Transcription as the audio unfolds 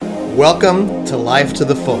Welcome to Life to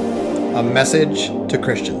the Full, a message to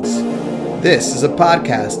Christians. This is a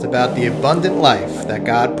podcast about the abundant life that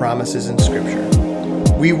God promises in Scripture.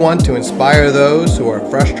 We want to inspire those who are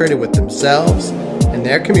frustrated with themselves and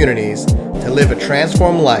their communities to live a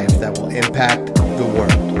transformed life that will impact the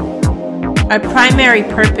world. Our primary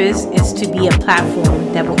purpose is to be a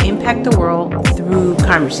platform that will impact the world through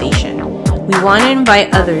conversation. We want to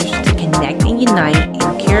invite others to connect and unite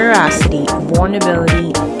in curiosity,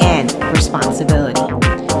 vulnerability, and responsibility.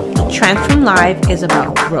 A transformed life is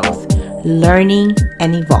about growth, learning,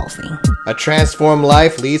 and evolving. A transformed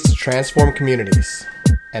life leads to transformed communities,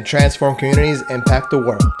 and transformed communities impact the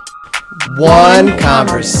world. One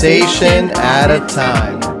conversation at a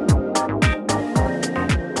time.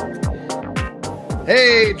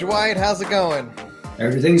 Hey, Dwight, how's it going?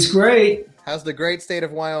 Everything's great. How's the great state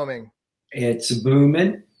of Wyoming? It's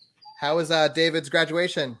booming. How was David's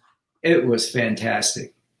graduation? It was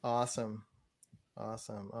fantastic. Awesome.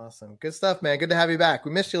 Good stuff, man. Good to have you back.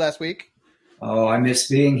 We missed you last week. Oh, I miss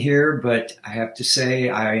being here, but I have to say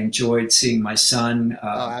I enjoyed seeing my son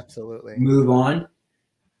absolutely move on.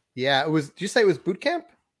 Yeah, did you say it was boot camp?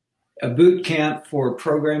 A boot camp for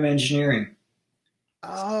program engineering.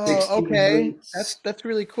 Oh, okay. That's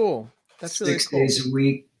really cool. That's really cool. 6 days a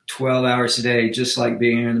week, 12 hours a day, just like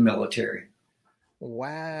being in the military.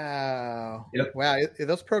 Wow. Yep. Wow.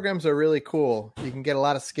 Those programs are really cool. You can get a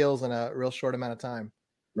lot of skills in a real short amount of time.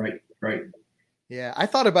 Right. Yeah. I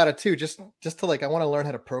thought about it too, just to I want to learn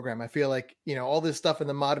how to program. I feel like, all this stuff in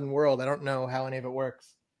the modern world, I don't know how any of it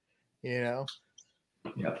works, Yep.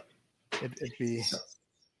 It'd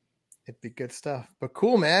be good stuff, but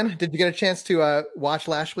cool, man. Did you get a chance to watch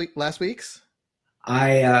last week's?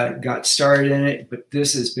 I got started in it, but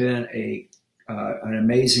this has been an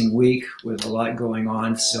amazing week with a lot going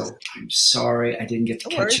on. So I'm sorry I didn't get to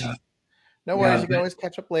catch up. No worries. You can always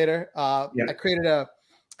catch up later. I created a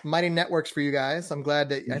Mighty Networks for you guys. I'm glad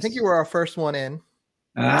that I think you were our first one in.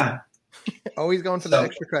 Always going for the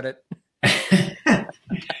extra credit.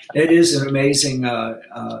 It is an amazing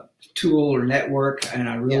tool or network, and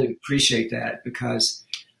I really appreciate that because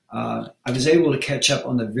I was able to catch up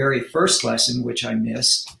on the very first lesson, which I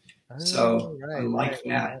missed. I like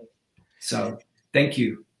that. So thank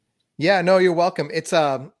you. Yeah, no, you're welcome. It's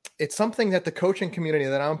something that the coaching community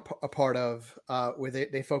that I'm a part of, where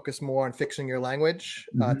they focus more on fixing your language,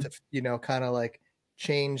 to kind of like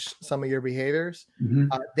change some of your behaviors.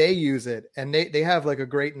 They use it, and they have like a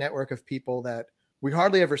great network of people that we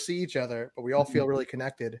hardly ever see each other, but we all feel really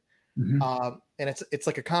connected. And it's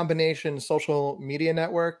like a combination social media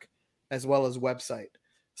network as well as website.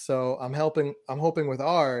 So I'm hoping with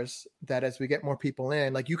ours that as we get more people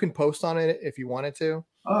in, like you can post on it if you wanted to.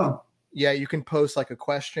 Oh, yeah, you can post like a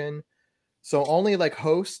question. So only like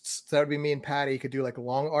hosts, so that would be me and Patty, could do like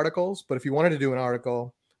long articles. But if you wanted to do an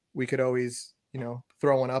article, we could always,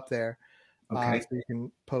 throw one up there. Okay. So you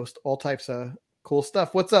can post all types of cool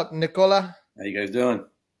stuff. What's up, Nicola? How you guys doing?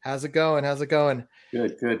 How's it going?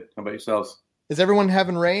 Good. How about yourselves? Is everyone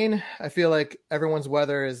having rain? I feel like everyone's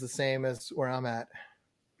weather is the same as where I'm at.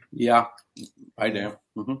 Yeah, I do.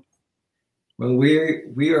 Well,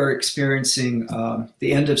 we are experiencing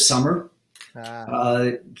the end of summer.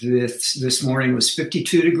 This morning was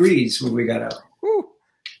 52 degrees when we got up. Woo,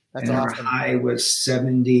 that's and awesome. Our high was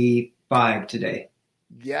 75 today.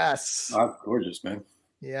 Yes. Oh, gorgeous, man.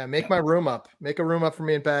 Yeah, make my room up. Make a room up for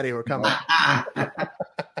me and Patty. We're coming.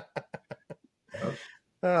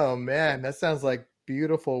 Oh, man. That sounds like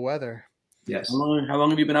beautiful weather. Yes. How long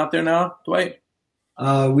have you been out there now, Dwight?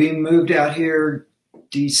 We moved out here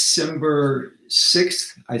December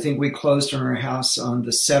 6th. I think we closed on our house on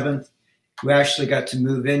the 7th. We actually got to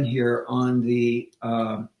move in here on the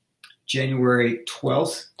January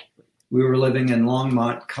 12th. We were living in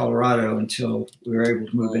Longmont, Colorado until we were able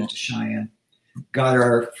to move into Cheyenne. Got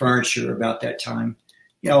our furniture about that time.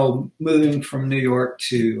 Moving from New York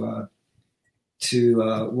to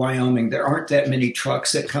Wyoming, there aren't that many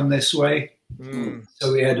trucks that come this way.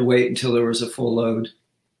 So we had to wait until there was a full load.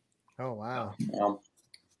 Oh, wow.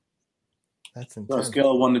 That's intense. So a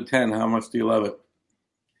scale of 1 to 10, how much do you love it?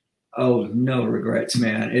 Oh, no regrets,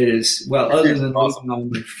 man. It is, other than leaving all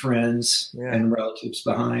my friends and relatives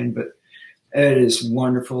behind, but it is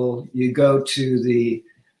wonderful. You go to the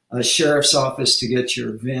sheriff's office to get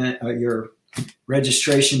your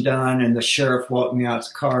registration done, and the sheriff walked me out to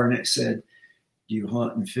the car and it said, "Do you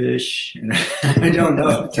hunt and fish?" And I don't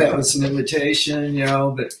know if that was an invitation,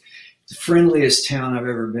 but it's the friendliest town I've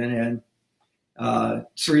ever been in.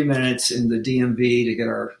 3 minutes in the DMV to get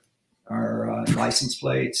our license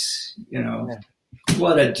plates,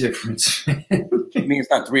 What a difference. You mean it's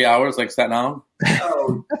not 3 hours like Staten Island?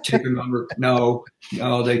 Oh, take a number. No,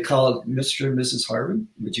 they call it Mr. and Mrs. Harvin.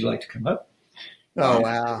 Would you like to come up? Oh,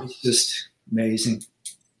 wow. It's just amazing.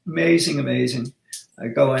 Amazing. I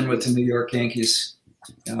go in with the New York Yankees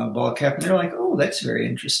ball cap, and they're like, oh, that's very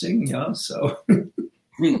interesting, so.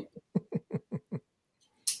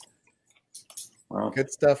 Wow.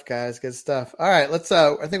 Good stuff, guys. Good stuff. All right, let's.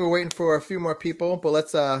 I think we're waiting for a few more people, but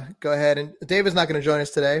let's go ahead. And David's not going to join us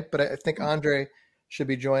today, but I think Andre should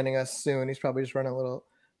be joining us soon. He's probably just running a little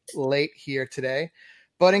late here today.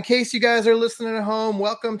 But in case you guys are listening at home,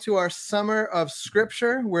 welcome to our Summer of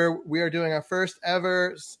Scripture, where we are doing our first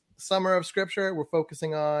ever Summer of Scripture. We're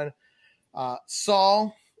focusing on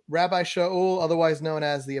Saul, Rabbi Shaul, otherwise known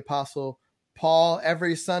as the Apostle Paul.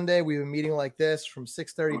 Every Sunday, we've been meeting like this from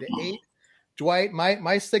 6:30 to 8. Dwight,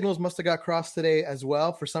 my signals must have got crossed today as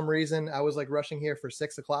well. For some reason, I was like rushing here for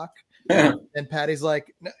 6 o'clock. Yeah. And Patty's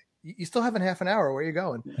like, no, you still have half an hour. Where are you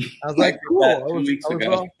going? I was like, cool. That 2 weeks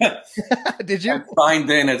ago. Did you? I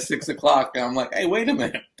signed in at 6 o'clock. And I'm like, hey, wait a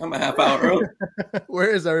minute. I'm a half hour early.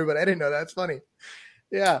 Where is everybody? I didn't know. That's funny.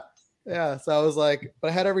 Yeah. So I was like, but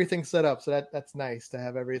I had everything set up. So that's nice to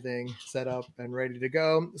have everything set up and ready to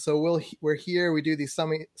go. So we're here. We do these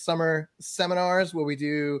summer seminars where we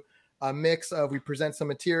do a mix of, we present some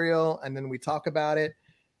material and then we talk about it.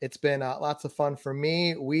 It's been lots of fun for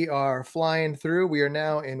me. We are flying through. We are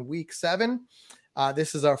now in week 7.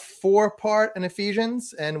 This is our 4-part in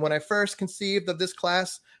Ephesians. And when I first conceived of this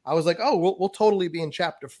class, I was like, oh, we'll totally be in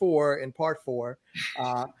chapter 4 in part 4,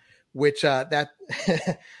 which that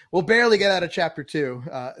we'll barely get out of chapter 2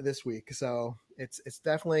 this week. So it's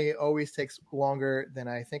definitely always takes longer than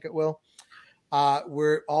I think it will.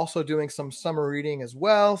 We're also doing some summer reading as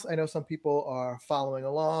well. I know some people are following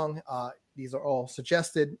along. These are all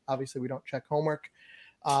suggested. Obviously, we don't check homework.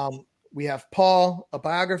 We have Paul, a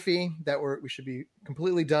biography that we should be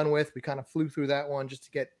completely done with. We kind of flew through that one just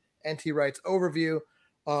to get N.T. Wright's overview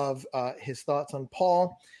of his thoughts on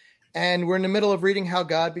Paul. And we're in the middle of reading How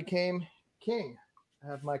God Became King. I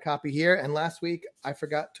have my copy here. And last week, I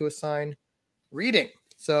forgot to assign reading.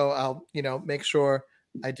 So I'll, make sure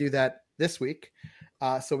I do that this week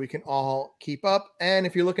so we can all keep up. And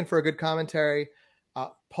if you're looking for a good commentary,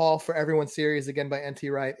 Paul for Everyone series, again by N.T.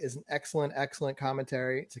 Wright, is an excellent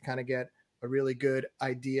commentary to kind of get a really good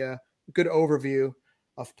idea, good overview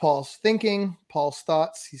of Paul's thinking, Paul's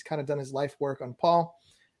thoughts. He's kind of done his life work on Paul,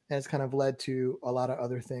 and it's kind of led to a lot of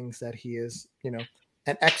other things that he is, an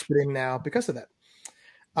expert in now because of that.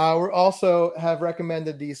 We also have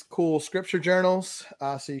recommended these cool scripture journals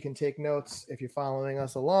so you can take notes if you're following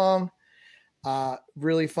us along.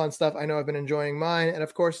 Really fun stuff. I know I've been enjoying mine. And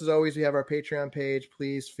of course, as always, we have our Patreon page.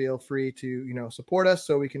 Please feel free to, support us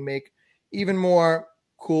so we can make even more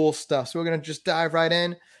cool stuff. So we're going to just dive right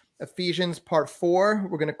in. Ephesians part 4.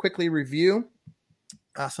 We're going to quickly review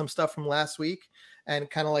some stuff from last week and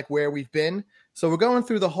kind of like where we've been. So we're going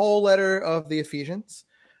through the whole letter of the Ephesians.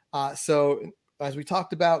 So as we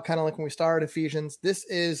talked about, kind of like when we started Ephesians, this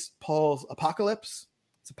is Paul's apocalypse.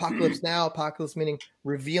 It's apocalypse now, apocalypse meaning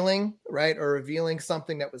revealing, right? Or revealing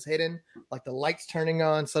something that was hidden, like the lights turning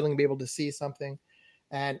on, suddenly be able to see something.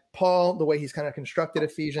 And Paul, the way he's kind of constructed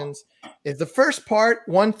Ephesians, is the first part,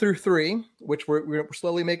 1 through 3, which we're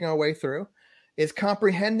slowly making our way through, is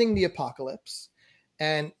comprehending the apocalypse.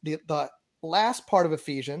 And the last part of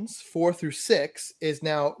Ephesians, 4 through 6, is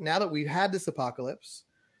now that we've had this apocalypse,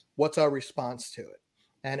 what's our response to it?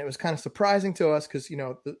 And it was kind of surprising to us because,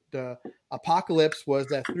 the apocalypse was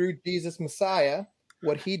that through Jesus Messiah,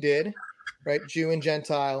 what he did, right? Jew and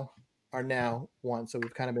Gentile are now one. So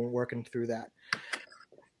we've kind of been working through that.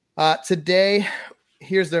 Today,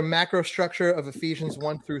 here's the macro structure of Ephesians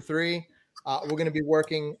 1 through 3. We're going to be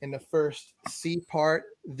working in the first C part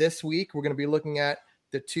this week. We're going to be looking at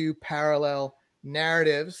the 2 parallel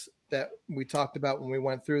narratives that we talked about when we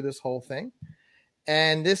went through this whole thing.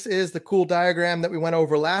 And this is the cool diagram that we went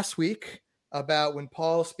over last week about when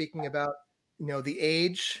Paul's speaking about, the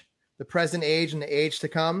age, the present age and the age to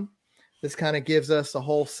come. This kind of gives us a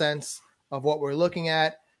whole sense of what we're looking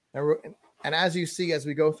at. And as you see, as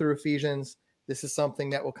we go through Ephesians, this is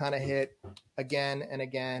something that will kind of hit again and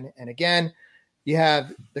again and again. You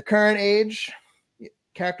have the current age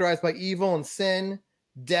characterized by evil and sin,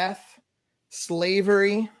 death,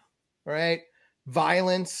 slavery, right?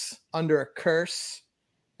 Violence under a curse.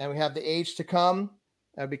 And we have the age to come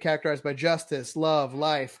that would be characterized by justice, love,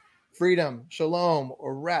 life, freedom, shalom,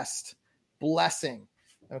 or rest, blessing.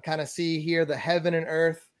 And we kind of see here the heaven and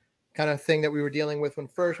earth kind of thing that we were dealing with when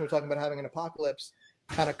we're talking about having an apocalypse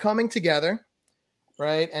kind of coming together,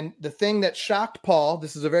 right? And the thing that shocked Paul,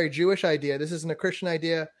 this is a very Jewish idea. This isn't a Christian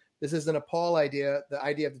idea. This isn't a Paul idea. The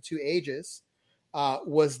idea of the two ages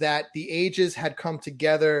was that the ages had come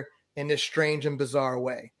together in this strange and bizarre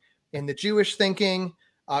way. In the Jewish thinking,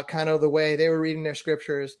 kind of the way they were reading their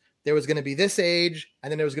scriptures, there was going to be this age,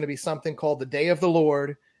 and then there was going to be something called the day of the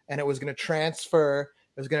Lord, and it was going to transfer.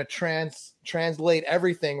 It was going to translate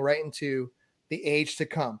everything right into the age to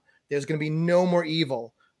come. There's going to be no more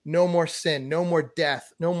evil, no more sin, no more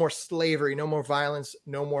death, no more slavery, no more violence,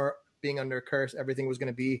 no more being under a curse. Everything was going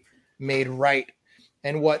to be made right.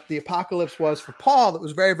 And what the apocalypse was for Paul that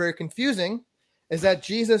was very, very confusing is that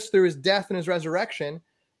Jesus, through his death and his resurrection,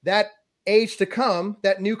 that age to come,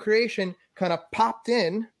 that new creation kind of popped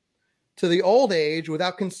in to the old age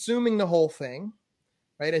without consuming the whole thing,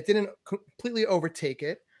 right? It didn't completely overtake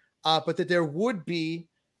it, but that there would be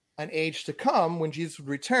an age to come when Jesus would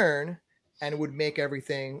return and would make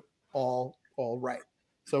everything all right.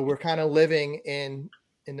 So we're kind of living in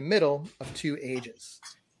the middle of two ages.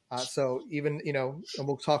 So even, and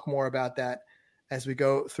we'll talk more about that as we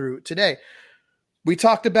go through today. We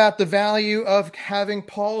talked about the value of having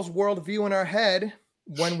Paul's worldview in our head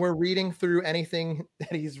when we're reading through anything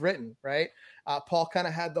that he's written, right? Paul kind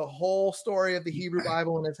of had the whole story of the Hebrew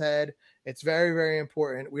Bible in his head. It's very, very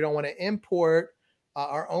important. We don't want to import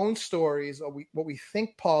our own stories or what we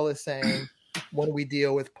think Paul is saying when we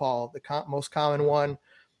deal with Paul. The most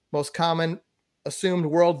common assumed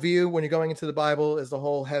worldview when you're going into the Bible is the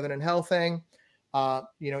whole heaven and hell thing.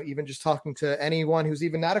 Even just talking to anyone who's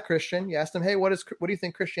even not a Christian, you ask them, hey, what do you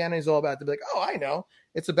think Christianity is all about? They'll be like, oh, I know.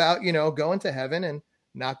 It's about, going to heaven and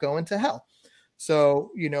not going to hell.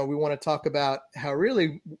 So, we want to talk about how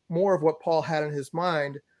really more of what Paul had in his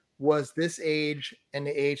mind was this age and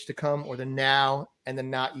the age to come, or the now and the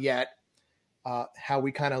not yet, how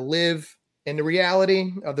we kind of live in the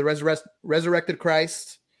reality of the resurrected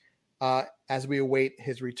Christ as we await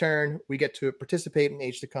his return. We get to participate in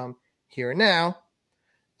age to come here and now,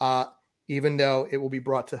 even though it will be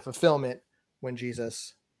brought to fulfillment when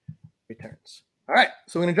Jesus returns. All right,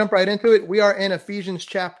 so we're going to jump right into it. We are in Ephesians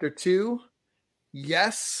chapter 2.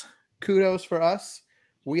 Yes, kudos for us.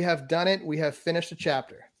 We have done it. We have finished the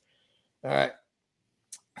chapter. All right.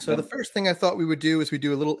 So the first thing I thought we would do is we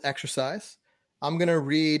do a little exercise. I'm going to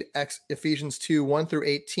read Ephesians 2, 1 through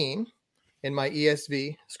 18 in my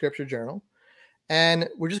ESV scripture journal. And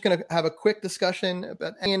we're just going to have a quick discussion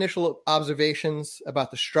about any initial observations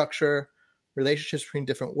about the structure, relationships between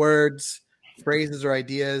different words, phrases or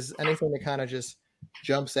ideas, anything that kind of just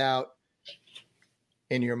jumps out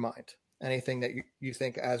in your mind, anything that you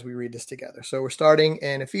think as we read this together. So we're starting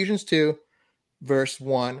in Ephesians 2, verse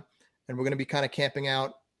 1, and we're going to be kind of camping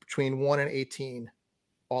out between 1 and 18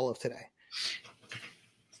 all of today.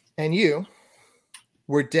 And you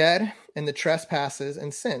were dead in the trespasses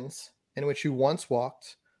and sins in which you once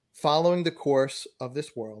walked, following the course of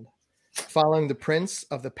this world, following the prince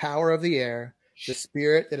of the power of the air, the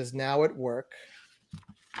spirit that is now at work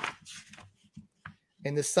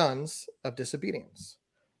in the sons of disobedience,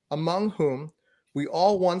 among whom we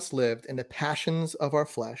all once lived in the passions of our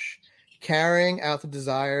flesh, carrying out the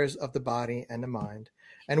desires of the body and the mind,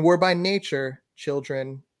 and were by nature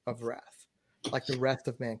children of wrath, like the rest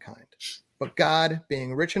of mankind. But God,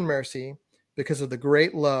 being rich in mercy, because of the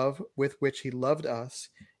great love with which he loved us,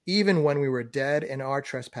 even when we were dead in our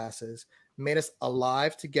trespasses, made us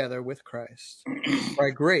alive together with Christ. By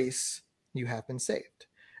grace you have been saved,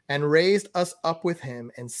 and raised us up with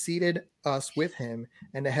him, and seated us with him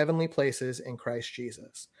in the heavenly places in Christ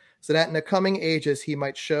Jesus, so that in the coming ages he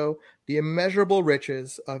might show the immeasurable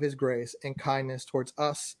riches of his grace and kindness towards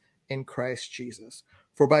us in Christ Jesus.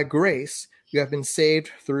 For by grace you have been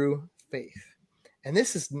saved through faith. And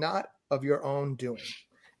this is not of your own doing.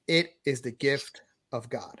 It is the gift of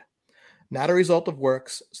God, not a result of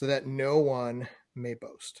works, so that no one may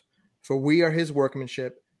boast. For we are his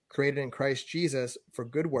workmanship, created in Christ Jesus for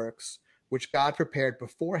good works, which God prepared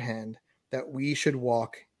beforehand that we should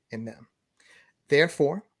walk in them.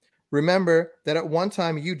 Therefore, remember that at one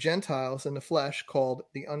time you Gentiles in the flesh, called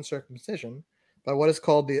the uncircumcision, by what is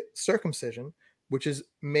called the circumcision, which is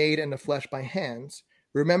made in the flesh by hands,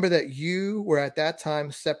 remember that you were at that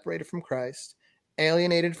time separated from Christ,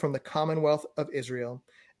 alienated from the commonwealth of Israel,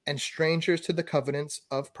 and strangers to the covenants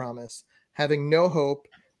of promise, having no hope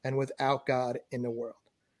and without God in the world.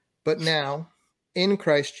 But now, in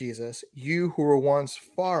Christ Jesus, you who were once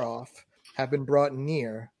far off have been brought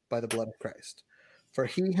near by the blood of Christ. For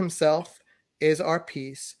he himself is our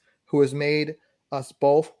peace, who has made us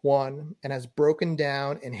both one and has broken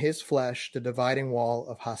down in his flesh the dividing wall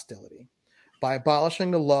of hostility, by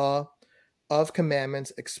abolishing the law of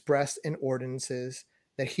commandments expressed in ordinances,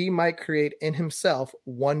 that he might create in himself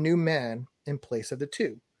one new man in place of the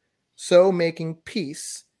two, so making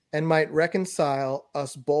peace, and might reconcile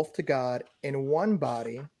us both to God in one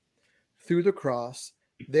body through the cross,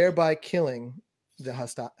 thereby killing the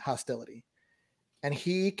hostility. And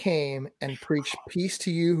he came and preached peace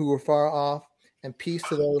to you who were far off, and peace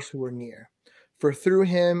to those who were near. For through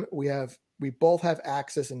him we both have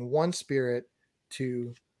access in one spirit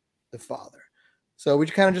to the Father. So we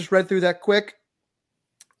kind of just read through that quick.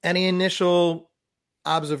 Any initial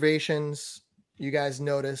observations you guys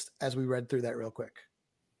noticed as we read through that real quick?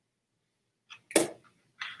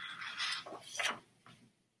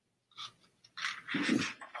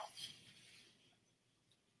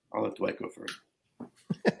 I'll let Dwight go first.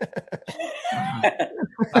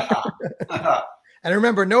 And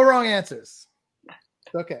remember, no wrong answers.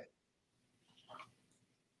 Okay.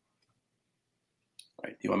 All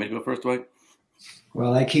right. Do you want me to go first, Dwight?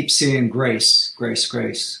 Well, I keep seeing grace.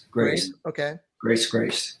 Okay.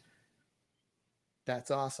 Grace.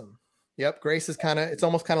 That's awesome. Yep. Grace is it's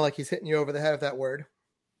almost kind of like he's hitting you over the head with that word.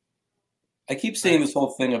 I keep seeing this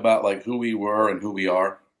whole thing about like who we were and who we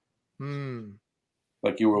are.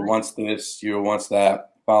 Like you were once this, you were once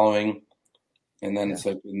that, following, and then it's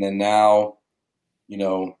like, and then now, you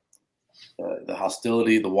know, the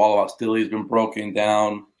hostility, the wall of hostility has been broken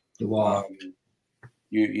down. The wall.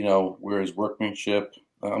 You know, we're his workmanship.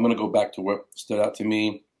 I'm going to go back to what stood out to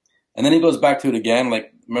me, and then he goes back to it again.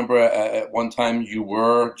 Like, remember at one time you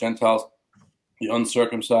were Gentiles, the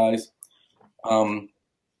uncircumcised, and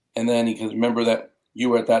then he can remember that you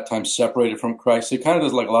were at that time separated from Christ. So he kind of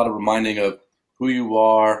does like a lot of reminding of who you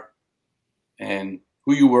are and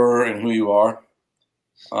who you were and who you are.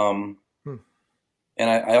 And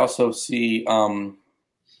I also see,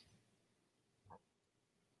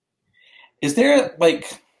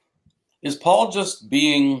 is Paul just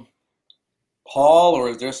being Paul, or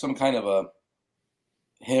is there some kind of a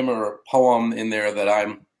hymn or a poem in there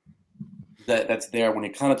that's there when he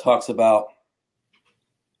kind of talks about,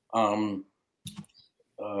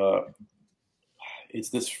 it's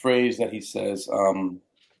this phrase that he says,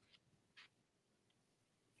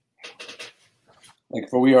 like,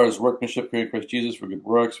 for we are his workmanship, created in Christ Jesus for good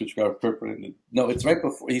works, which God prepared. No, it's right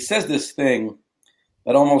before he says this thing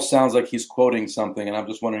that almost sounds like he's quoting something, and I'm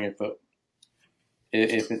just wondering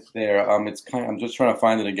if it's there. I'm just trying to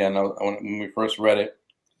find it again. When we first read it,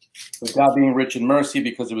 but God being rich in mercy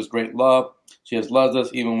because of his great love, he has loved us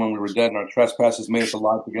even when we were dead in our trespasses, made us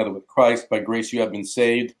alive together with Christ. By grace you have been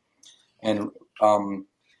saved. And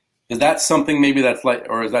is that something maybe that's like,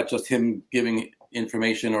 or is that just him giving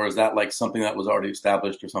information, or is that like something that was already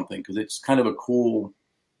established or something? Because it's kind of a cool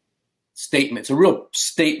statement. It's a real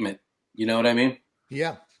statement. You know what I mean?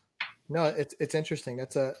 Yeah. No, it's interesting.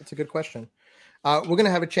 It's a good question. We're going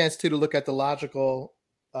to have a chance to look at the logical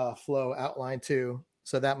flow outline too.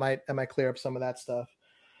 So that might clear up some of that stuff.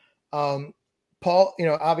 Paul,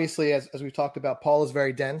 obviously, as we've talked about, Paul is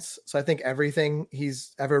very dense. So I think everything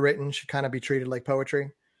he's ever written should kind of be treated like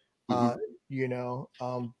poetry, but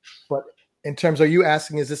in terms, are you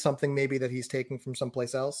asking, is this something maybe that he's taking from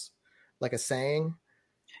someplace else, like a saying?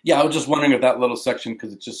 Yeah, I was just wondering if that little section,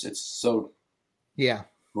 because it's so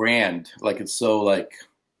grand, like it's so like,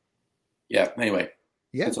 anyway.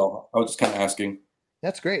 Yeah. That's all. I was just kind of asking.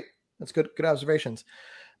 That's great. That's good observations.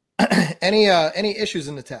 Any issues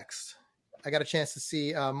in the text? I got a chance to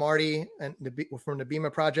see Marty and from the Bema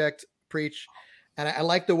Project preach, and I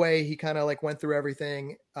like the way he kind of like went through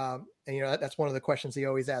everything. And that's one of the questions he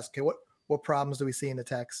always asks. Okay, what problems do we see in the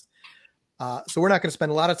text? So we're not going to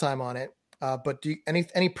spend a lot of time on it. But do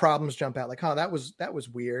any problems jump out? Like, that was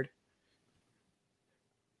weird.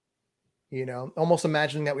 Almost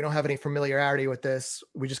imagining that we don't have any familiarity with this.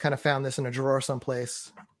 We just kind of found this in a drawer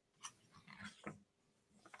someplace.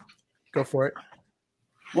 Go for it.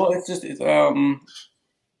 Well,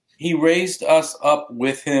 he raised us up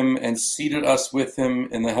with him and seated us with him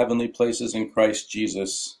in the heavenly places in Christ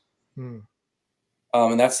Jesus. And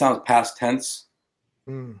that sounds past tense.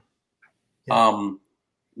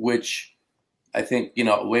 Which I think,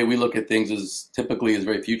 the way we look at things is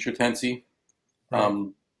very future tensey.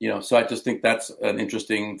 Right. So I just think that's an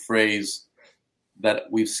interesting phrase that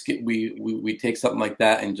we take something like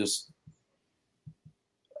that and just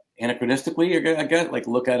anachronistically, I guess, like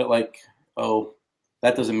look at it like, oh,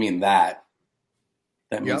 that doesn't mean that.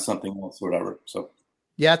 That means something else or whatever. So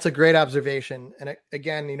yeah, it's a great observation. And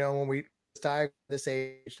again, when we dive this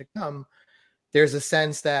age to come, there's a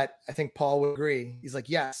sense that I think Paul would agree. He's like,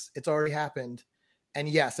 yes, it's already happened. And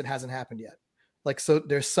yes, it hasn't happened yet. Like, so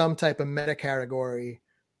there's some type of meta category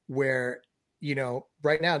where,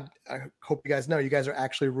 right now, I hope you guys know, you guys are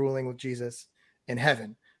actually ruling with Jesus in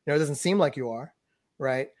heaven. It doesn't seem like you are,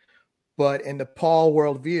 right? But in the Paul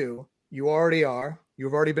worldview, you already are.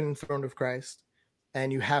 You've already been enthroned with Christ,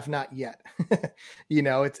 and you have not yet.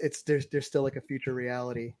 There's still like a future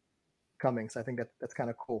reality coming. So I think that's kind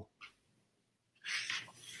of cool.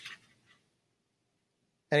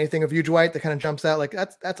 Anything of you, Dwight, that kind of jumps out like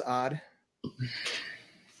that's odd?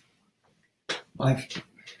 I've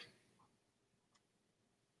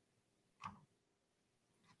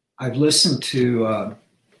listened to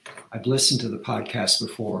the podcast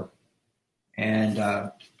before, and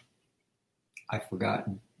I've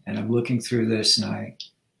forgotten. And I'm looking through this, and I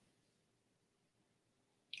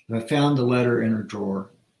found the letter in her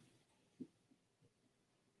drawer.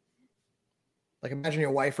 Like, imagine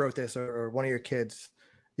your wife wrote this, or one of your kids.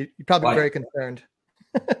 You'd probably be very concerned.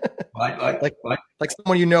 Like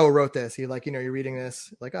someone wrote this. You're reading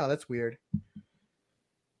this, like, oh, that's weird.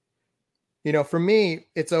 For me,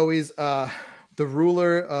 it's always the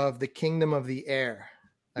ruler of the kingdom of the air.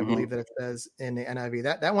 I believe that it says in the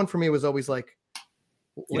NIV. That one for me was always like,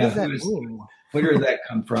 what does that mean? Where did that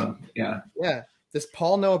come from? Yeah. Yeah. Does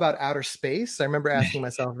Paul know about outer space? I remember asking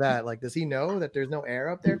myself that. Like, does he know that there's no air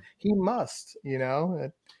up there? He must,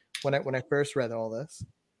 when I first read all this.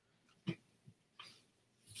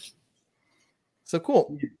 So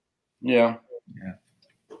cool. Yeah.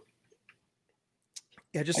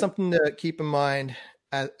 Yeah, just something to keep in mind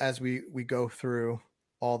as we go through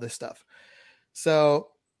all this stuff. So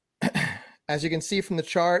as you can see from the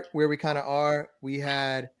chart where we kind of are, we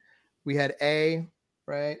had A,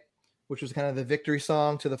 right, which was kind of the victory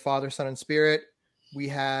song to the Father, Son, and Spirit. We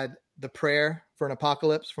had the prayer for an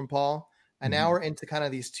apocalypse from Paul. And now we're into kind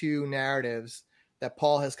of these two narratives that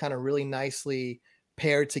Paul has kind of really nicely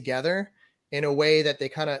paired together in a way that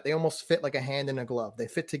they almost fit like a hand in a glove. They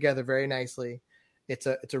fit together very nicely. It's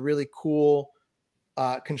a really cool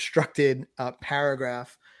constructed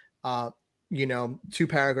paragraph. Two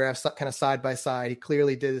paragraphs kind of side by side. He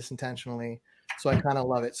clearly did this intentionally. So I kind of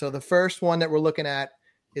love it. So the first one that we're looking at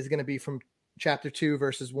is going to be from chapter 2,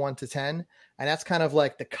 verses 1 to 10. And that's kind of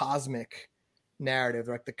like the cosmic narrative,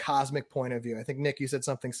 like the cosmic point of view. I think, Nick, you said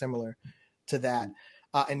something similar to that.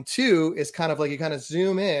 And 2 is kind of like you kind of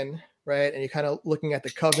zoom in, right? And you're kind of looking at the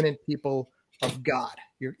covenant people of God.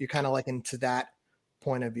 You're kind of like into that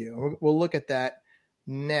point of view. We'll look at that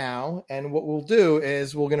now. And what we'll do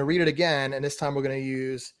is we're going to read it again. And this time we're going to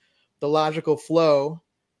use the Logical Flow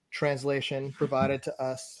translation provided to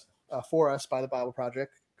us for us by the Bible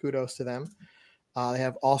Project. Kudos to them. They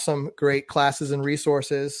have awesome, great classes and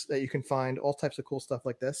resources that you can find all types of cool stuff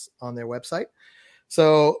like this on their website.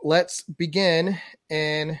 So let's begin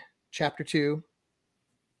in chapter 2,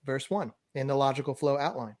 verse 1 in the Logical Flow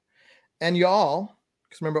outline. And y'all,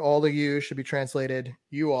 because remember, all the you should be translated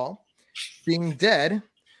you all, being dead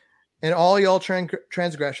in all y'all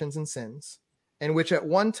transgressions and sins, in which at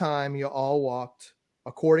one time you all walked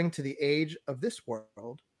according to the age of this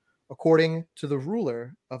world, according to the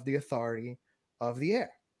ruler of the authority of the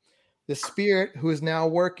air, the spirit who is now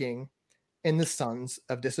working in the sons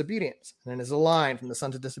of disobedience, and then is a line from the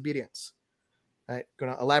sons of disobedience. I'm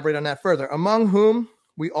going to elaborate on that further. Among whom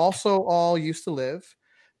we also all used to live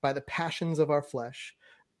by the passions of our flesh,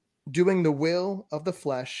 doing the will of the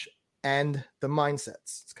flesh and the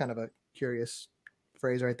mindsets. It's kind of a curious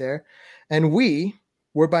phrase right there. And we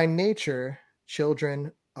were by nature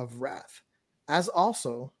children of wrath, as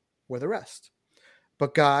also were the rest.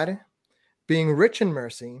 But God, being rich in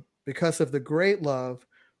mercy, because of the great love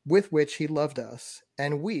with which he loved us,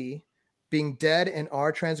 and we, being dead in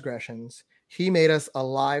our transgressions, he made us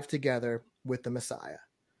alive together with the Messiah.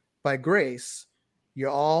 By grace, you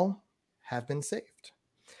all have been saved.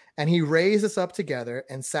 And he raised us up together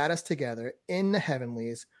and sat us together in the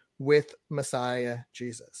heavenlies with Messiah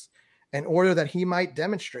Jesus, in order that he might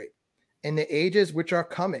demonstrate in the ages which are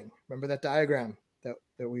coming. Remember that diagram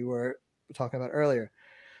that we were talking about earlier.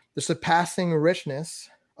 The surpassing richness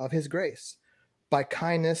of his grace by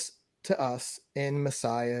kindness to us in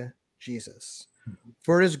Messiah Jesus.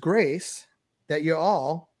 For it is grace that you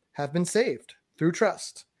all have been saved through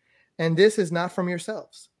trust. And this is not from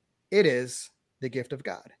yourselves. It is the gift of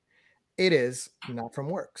God. It is not from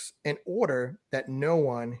works, in order that no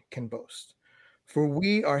one can boast. For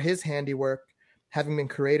we are his handiwork, having been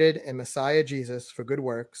created in Messiah Jesus for good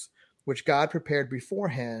works, which God prepared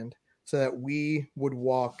beforehand so that we would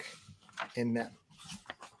walk in them.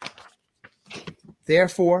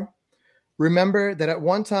 Therefore, remember that at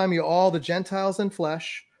one time you all, the Gentiles in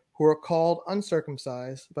flesh, who are called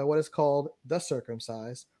uncircumcised by what is called the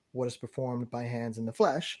circumcised, what is performed by hands in the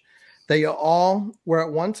flesh, that you all were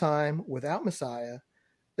at one time without Messiah,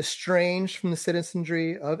 estranged from the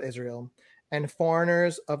citizenry of Israel, and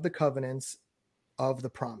foreigners of the covenants of the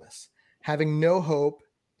promise, having no hope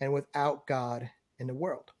and without God in the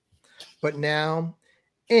world. But now,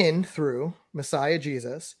 through Messiah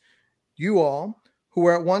Jesus, you all who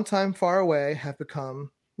were at one time far away have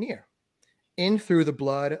become near, through the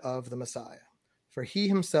blood of the Messiah. For he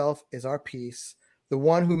himself is our peace, the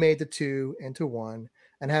one who made the two into one,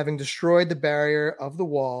 and having destroyed the barrier of the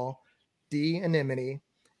wall, the enmity,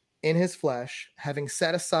 in his flesh, having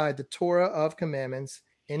set aside the Torah of commandments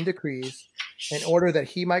in decrees, in order that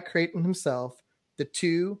he might create in himself the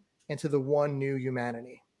two into the one new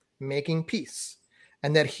humanity, making peace,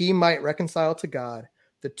 and that he might reconcile to God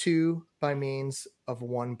the two by means of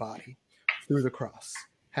one body, through the cross,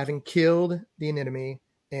 having killed the enemy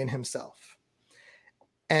in himself.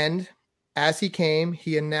 And as he came,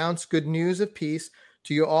 he announced good news of peace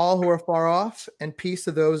to you all who are far off, and peace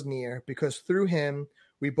to those near, because through him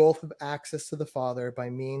we both have access to the Father by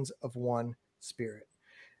means of one Spirit.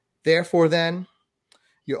 Therefore then,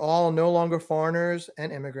 you all are no longer foreigners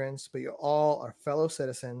and immigrants, but you all are fellow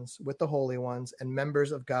citizens with the holy ones and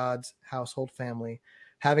members of God's household family,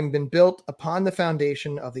 having been built upon the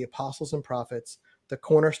foundation of the apostles and prophets, the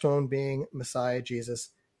cornerstone being Messiah Jesus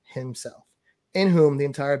himself, in whom the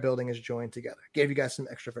entire building is joined together. Gave you guys some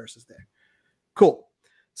extra verses there. Cool.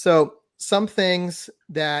 So some things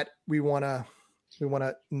that we want to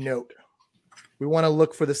note. We want to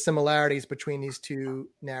look for the similarities between these two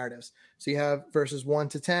narratives. So you have verses 1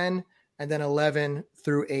 to 10 and then 11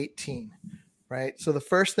 through 18, right? So the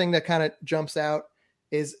first thing that kind of jumps out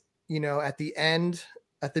is, at the end,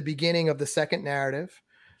 at the beginning of the second narrative,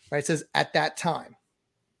 right? It says at that time,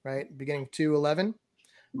 right? Beginning 2:11.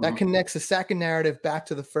 That connects the second narrative back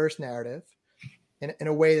to the first narrative in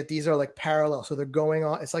a way that these are like parallel. So they're going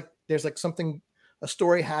on. It's like there's like a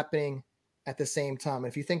story happening at the same time. And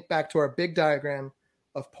if you think back to our big diagram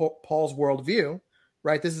of Paul's worldview,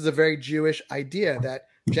 right, this is a very Jewish idea that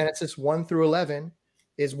Genesis 1 through 11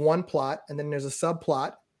 is one plot, and then there's a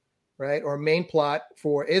subplot, right, or a main plot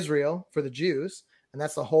for Israel, for the Jews, and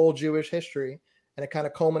that's the whole Jewish history. And it kind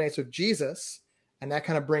of culminates with Jesus, and that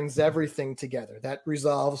kind of brings everything together. That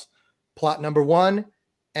resolves plot number 1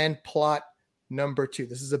 and plot number 2.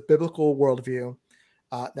 This is a biblical worldview.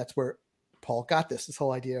 That's where Paul got this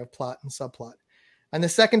whole idea of plot and subplot. And the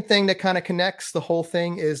second thing that kind of connects the whole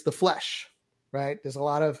thing is the flesh, right? There's a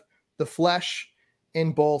lot of the flesh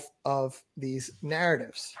in both of these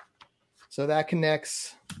narratives. So that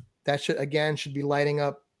connects, that should be lighting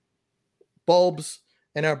up bulbs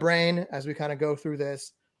in our brain as we kind of go through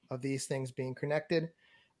this, of these things being connected.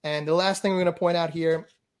 And the last thing we're going to point out here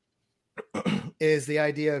is the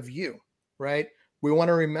idea of you, right? We want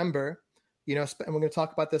to remember, and we're going to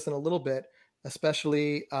talk about this in a little bit,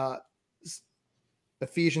 especially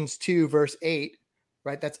Ephesians 2 verse 8,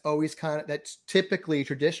 right? That's typically,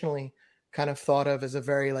 traditionally kind of thought of as a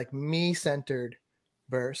very like me-centered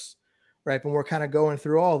verse, right? When we're kind of going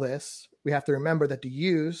through all this, we have to remember that the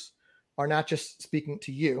yous are not just speaking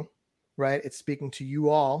to you, right? It's speaking to you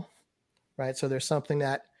all, right? So there's something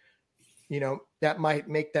that, that might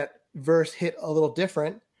make that verse hit a little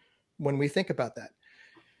different when we think about that.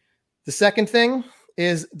 The second thing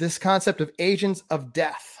is this concept of agents of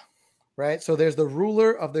death, right? So there's the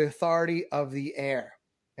ruler of the authority of the air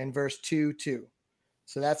in verse 2:2.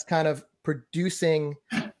 So that's kind of producing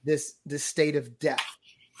this state of death,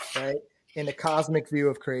 right? In the cosmic view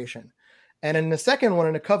of creation. And in the second one,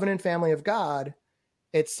 in the covenant family of God,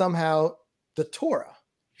 it's somehow the Torah,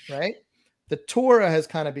 right? The Torah has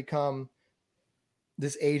kind of become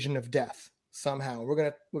this agent of death somehow. We're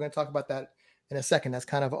gonna talk about that in a second. That's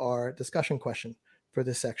kind of our discussion question for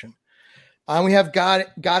this section. We have God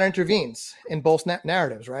intervenes in both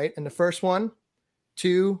narratives, right? In the first one,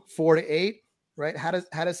 2:4-8, right? How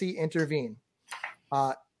does he intervene?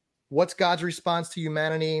 What's God's response to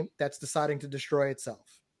humanity that's deciding to destroy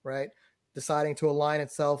itself, right? Deciding to align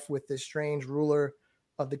itself with this strange ruler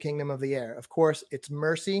of the kingdom of the air. Of course, it's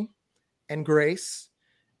mercy and grace,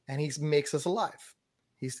 and he makes us alive.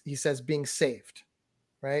 He says being saved,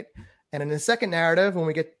 right? And in the second narrative, when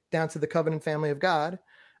we get down to the covenant family of God,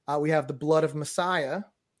 we have the blood of Messiah,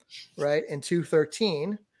 right, in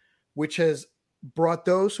 2:13, which has brought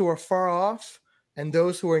those who are far off and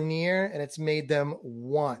those who are near, and it's made them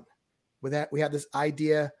one. With that, we have this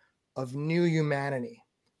idea of new humanity,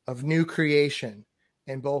 of new creation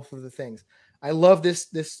in both of the things. I love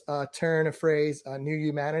this turn of phrase, new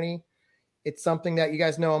humanity. It's something that you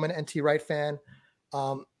guys know. I'm an N.T. Wright fan.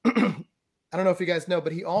 I don't know if you guys know,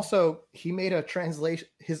 but he made a translation,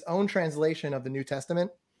 his own translation of the New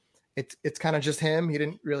Testament. It's kind of just him. He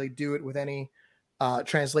didn't really do it with any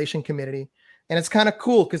translation committee. And it's kind of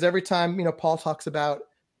cool because every time, Paul talks about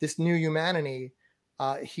this new humanity,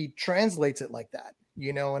 he translates it like that,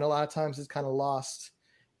 and a lot of times it's kind of lost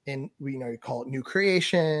in, you call it new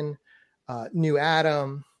creation, new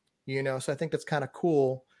Adam, so I think that's kind of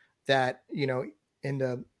cool that, in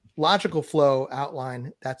the logical flow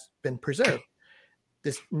outline that's been preserved,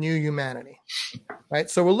 this new humanity, right?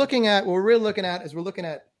 So what we're really looking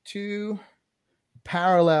at two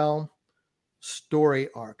parallel story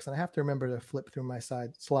arcs. And I have to remember to flip through my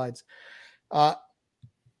slides. I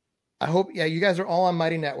hope, you guys are all on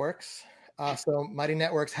Mighty Networks. So Mighty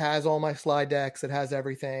Networks has all my slide decks. It has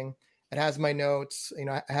everything. It has my notes.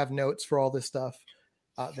 I have notes for all this stuff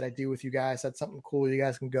that I do with you guys. That's something cool. You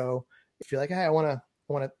guys can go if you're like, hey, I want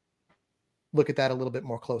to look at that a little bit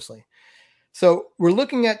more closely. So we're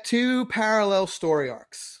looking at two parallel story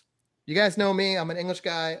arcs. You guys know me. I'm an English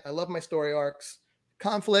guy. I love my story arcs.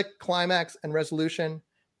 Conflict, climax, and resolution.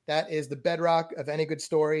 That is the bedrock of any good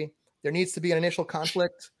story. There needs to be an initial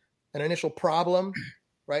conflict, an initial problem,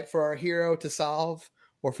 right, for our hero to solve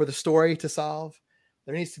or for the story to solve.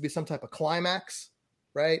 There needs to be some type of climax,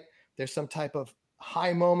 right? There's some type of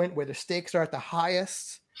high moment where the stakes are at the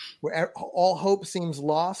highest, where all hope seems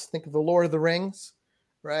lost. Think of the Lord of the Rings,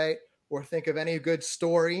 right? Or think of any good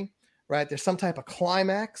story, right? There's some type of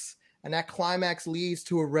climax, and that climax leads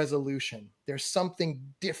to a resolution. There's something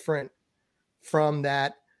different from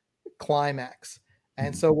that climax.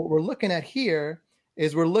 And so what we're looking at here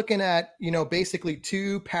is we're looking at, basically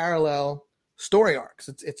two parallel story arcs.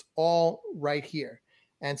 It's all right here.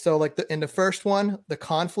 And so like in the first one, the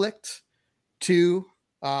conflict 2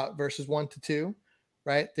 verses 1 to 2,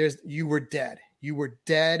 right? You were dead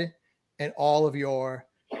in all of your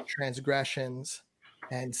transgressions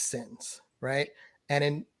and sins, right? And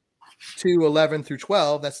in 2:11 through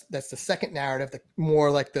 12, that's the second narrative, more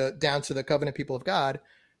like the down to the covenant people of God,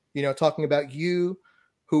 talking about you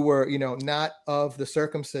who were, not of the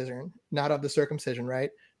circumcision, right?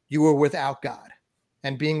 You were without God,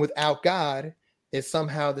 and being without God is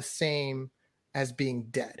somehow the same as being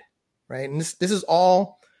dead, right? And this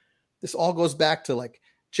all goes back to like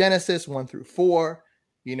Genesis 1 through 4,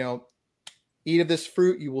 eat of this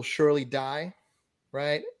fruit, you will surely die,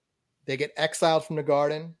 right? They get exiled from the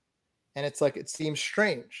garden, and it's like, it seems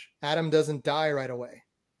strange. Adam doesn't die right away.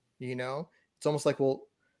 It's almost like, well,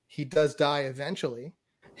 he does die eventually.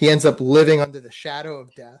 He ends up living under the shadow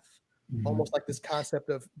of death, almost like this concept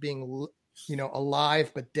of being,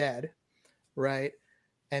 alive but dead, right?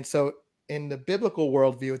 And so in the biblical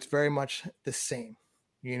worldview, it's very much the same.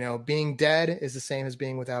 Being dead is the same as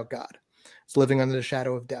being without God. It's living under the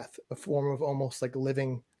shadow of death, a form of almost like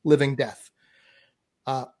living death.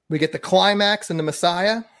 We get the climax in the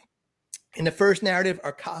Messiah. In the first narrative,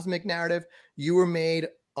 our cosmic narrative, you were made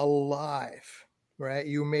alive, right?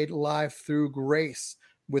 You were made alive through grace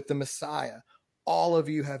with the Messiah. All of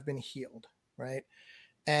you have been healed, right?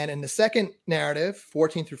 And in the second narrative,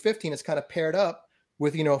 14 through 15, it's kind of paired up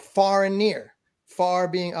with, far and near. Far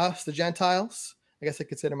being us, the Gentiles. I guess I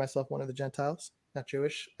consider myself one of the Gentiles, not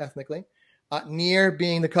Jewish ethnically. Near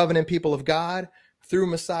being the covenant people of God through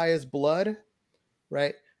Messiah's blood,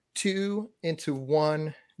 right? 2 into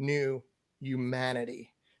 1 new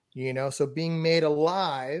humanity, so being made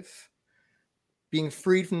alive, being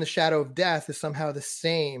freed from the shadow of death is somehow the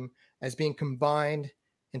same as being combined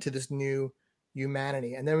into this new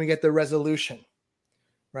humanity. And then we get the resolution,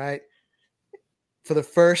 right? For the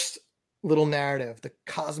first little narrative, the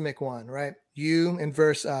cosmic one, right? You in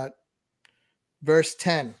verse 10,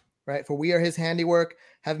 right? For we are his handiwork,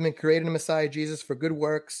 having been created in Messiah Jesus for good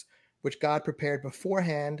works, which God prepared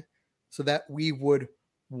beforehand so that we would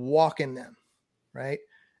walk in them, right?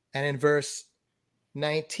 And in verse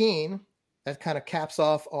 19, that kind of caps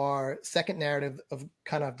off our second narrative of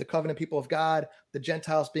kind of the covenant people of God, the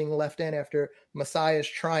Gentiles being left in after Messiah's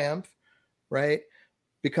triumph, right?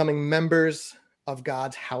 Becoming members of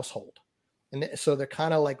God's household. And so they're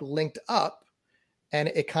kind of like linked up, and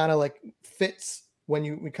it kind of like fits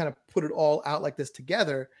when we kind of put it all out like this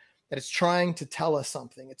together, that it's trying to tell us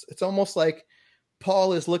something. It's almost like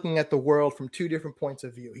Paul is looking at the world from two different points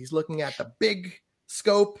of view. He's looking at the big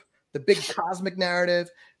scope, the big cosmic narrative,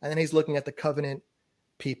 and then he's looking at the covenant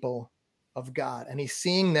people of God. And he's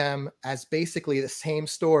seeing them as basically the same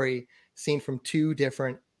story seen from two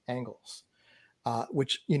different angles,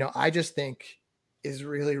 which, I just think is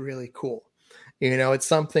really, really cool. It's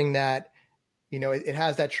something that, it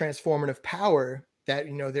has that transformative power that,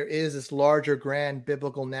 there is this larger, grand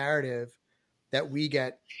biblical narrative that we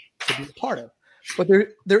get to be a part of. But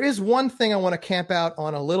there is one thing I want to camp out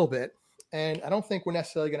on a little bit, and I don't think we're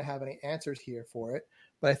necessarily going to have any answers here for it,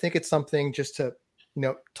 but I think it's something just to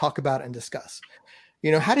talk about and discuss.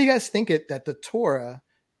 How do you guys think that the Torah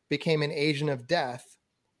became an agent of death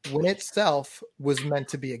when itself was meant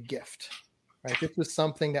to be a gift, right? This was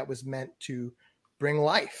something that was meant to bring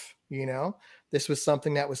life, this was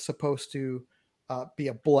something that was supposed to be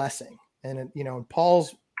a blessing. And, in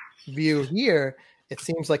Paul's view here, it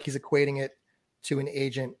seems like he's equating it to an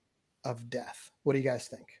agent of death. What do you guys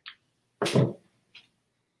think?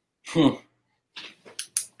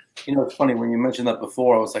 It's funny when you mentioned that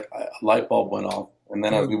before, I was like, a light bulb went off. And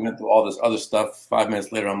then as we went through all this other stuff, 5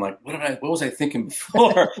 minutes later, I'm like, what was I thinking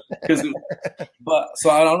before? So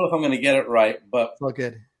I don't know if I'm going to get it right, but it's all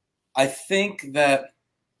good. I think that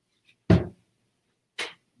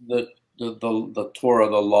the Torah,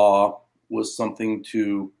 the law, was something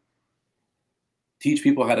to teach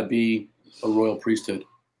people how to be a royal priesthood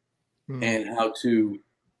and how to,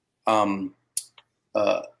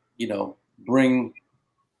 bring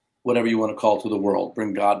whatever you want to call to the world,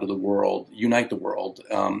 bring God to the world, unite the world,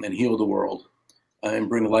 and heal the world, and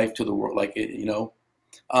bring life to the world,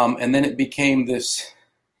 and then it became this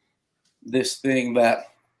thing that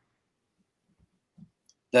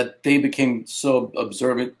they became so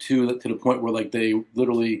observant to the point where they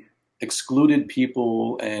literally excluded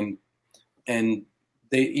people and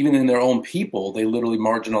they, even in their own people, they literally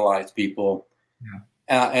marginalized people. Yeah.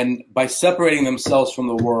 And by separating themselves from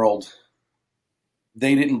the world,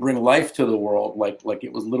 they didn't bring life to the world. Like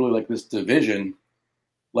it was literally like this division.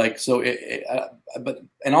 And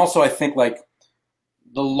also I think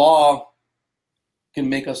the law can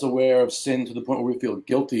make us aware of sin to the point where we feel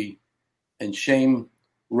guilty and shame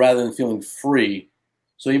rather than feeling free.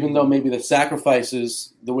 So even though maybe the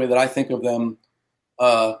sacrifices, the way that I think of them,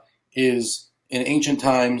 is in ancient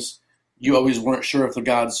times, you always weren't sure if the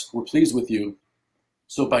gods were pleased with you.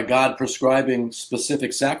 So by God prescribing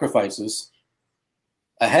specific sacrifices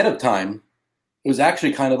ahead of time, it was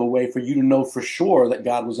actually kind of a way for you to know for sure that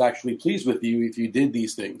God was actually pleased with you if you did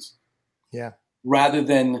these things. Yeah. Rather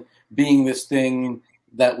than being this thing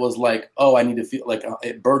that was like, oh, I need to feel like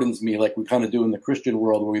it burdens me, like we kind of do in the Christian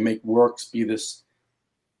world where we make works be this,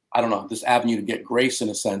 this avenue to get grace in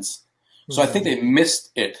a sense. So I think they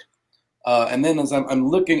missed it. And then as I'm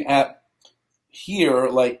looking at here,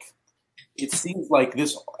 it seems like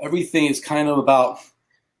everything is kind of about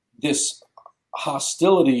this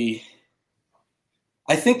hostility.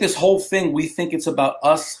 I think this whole thing, we think it's about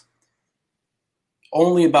us,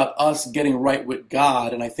 only about us getting right with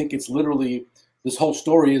God. And I think it's literally, this whole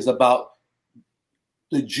story is about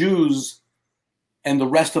the Jews and the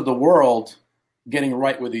rest of the world getting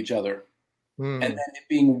right with each other. And then it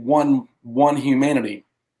being one humanity.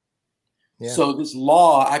 Yeah. So this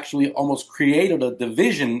law actually almost created a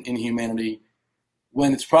division in humanity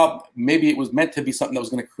when maybe it was meant to be something that was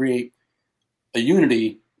going to create a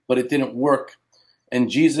unity, but it didn't work.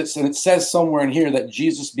 And it says somewhere in here that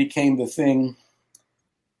Jesus became the thing.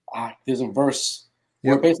 There's a verse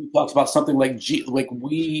where it basically talks about something like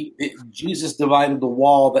Jesus divided the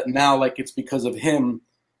wall, that now it's because of him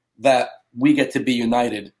that we get to be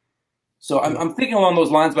united. So I'm thinking along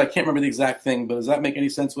those lines, but I can't remember the exact thing. But does that make any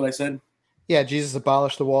sense what I said? Yeah, Jesus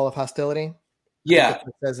abolished the wall of hostility. Yeah.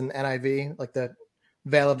 It says in NIV, like the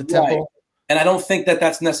veil of the temple. Right. And I don't think that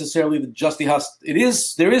that's necessarily it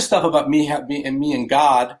is. There is stuff about me and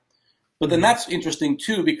God, but then that's interesting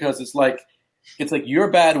too, because it's like your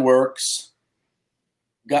bad works.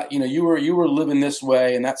 God, you were living this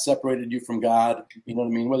way, and that separated you from God. You know what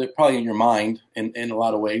I mean? Whether probably in your mind, in a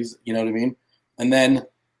lot of ways. You know what I mean? And then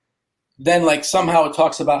somehow it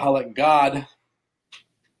talks about how God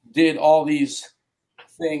did all these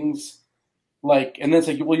things, and then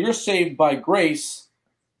it's well, you're saved by grace.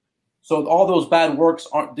 So all those bad works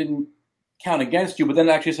didn't count against you, but then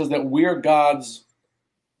it actually says that we're God's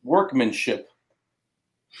workmanship.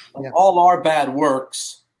 Yeah. All our bad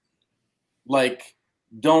works,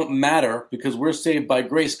 don't matter because we're saved by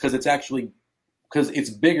grace because it's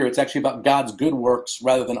bigger. It's actually about God's good works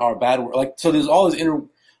rather than our bad work. So there's all these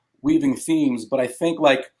interweaving themes, but I think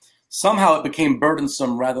somehow it became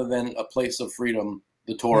burdensome rather than a place of freedom,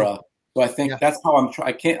 the Torah. Yeah. So I think that's how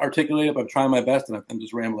I can't articulate it, but I'm trying my best, and I'm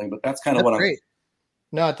just rambling. But that's kind of what great.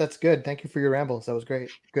 No, that's good. Thank you for your rambles. That was great.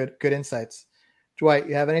 Good insights. Dwight,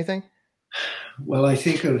 you have anything? Well, I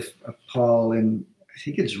think of Paul, and I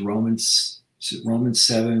think it's Romans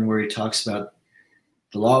 7, where he talks about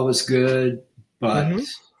the law was good, but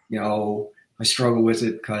I struggle with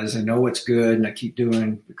it because I know what's good, and I keep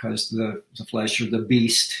doing because the flesh or the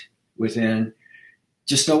beast within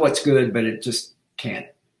just know what's good, but it just can't.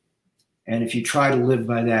 And if you try to live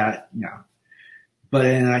by that,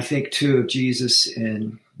 and I think too of Jesus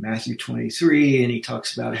in Matthew 23, and he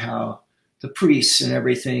talks about how the priests and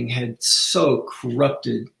everything had so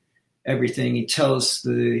corrupted everything. He tells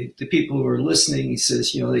the people who are listening, he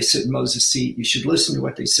says, they sit in Moses' seat. You should listen to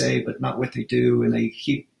what they say, but not what they do. And they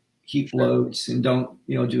heap loads and don't,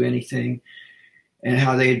 do anything. And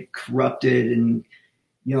how they had corrupted, and,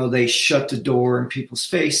 they shut the door in people's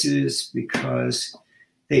faces because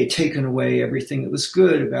they had taken away everything that was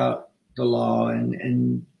good about the law,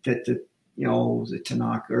 and that the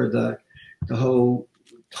Tanakh, or the whole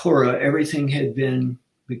Torah, everything had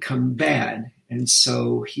become bad. And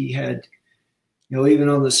so he had, even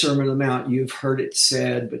on the Sermon on the Mount, you've heard it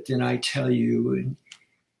said, but then I tell you, and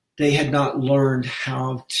they had not learned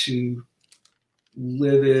how to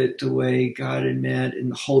live it the way God had meant.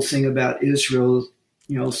 And the whole thing about Israel,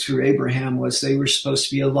 through Abraham, was they were supposed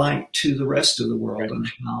to be a light to the rest of the world on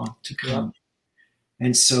how to come.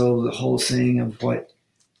 And so the whole thing of what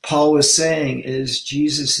Paul was saying is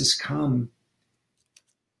Jesus has come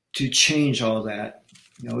to change all that.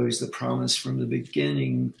 It was the promise from the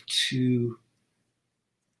beginning to,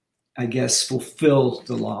 I guess, fulfill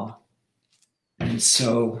the law. And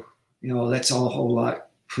so, that's all a whole lot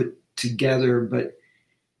put together. But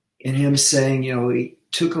in him saying, he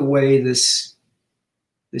took away this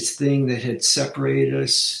thing that had separated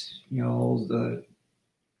us, the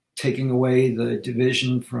taking away the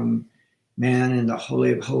division from man and the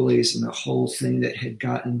Holy of Holies, and the whole thing that had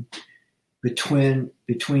gotten between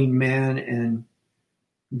man and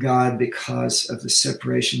God because of the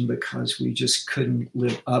separation, because we just couldn't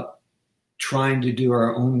live up, trying to do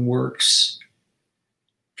our own works,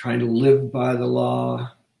 trying to live by the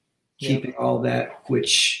law, keeping all that,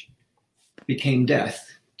 which became death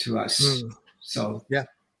to us. So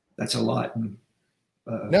that's a lot.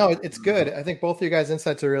 No, it's good. I think both of you guys'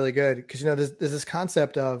 insights are really good, because, there's this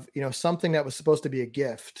concept of, something that was supposed to be a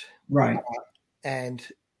gift. Right. And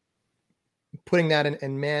putting that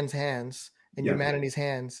in man's hands, in humanity's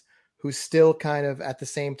hands, who's still kind of at the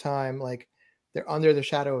same time, like, they're under the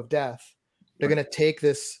shadow of death. They're going to take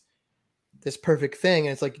this perfect thing.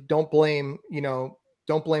 And it's like, don't blame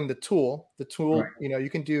the tool. The tool, you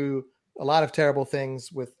can do a lot of terrible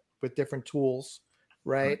things with different tools,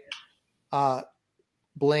 right?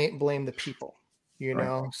 Blame the people,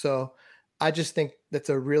 So I just think that's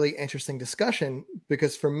a really interesting discussion,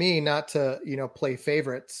 because for me, not to, play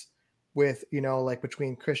favorites with, like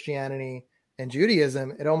between Christianity and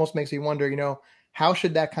Judaism, it almost makes me wonder, how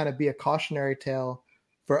should that kind of be a cautionary tale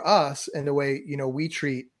for us in the way, we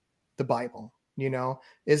treat the Bible?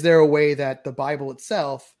 Is there a way that the Bible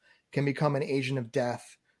itself can become an agent of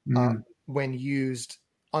death when used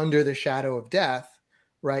under the shadow of death,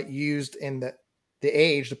 right? Used in the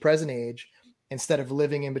present age, instead of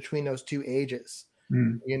living in between those two ages.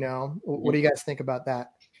 What do you guys think about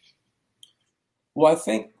that? Well, I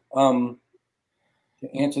think to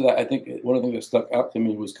answer that, I think one of the things that stuck out to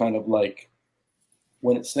me was kind of like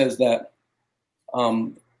when it says that,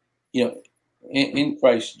 in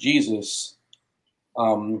Christ Jesus,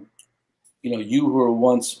 you who were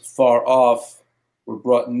once far off were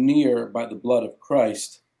brought near by the blood of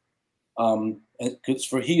Christ. Because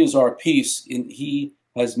for he is our peace, and he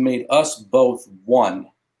has made us both one.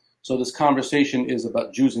 So this conversation is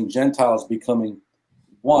about Jews and Gentiles becoming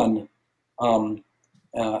one. And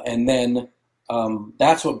then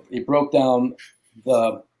that's what it broke down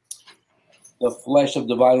the flesh of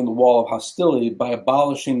dividing the wall of hostility by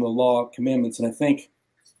abolishing the law of commandments. And I think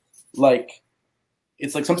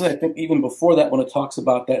it's like something I think even before that, when it talks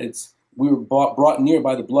about that, we were brought near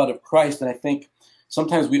by the blood of Christ. And I think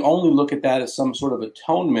sometimes we only look at that as some sort of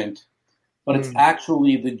atonement, but it's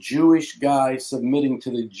actually the Jewish guy submitting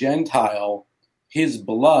to the Gentile. His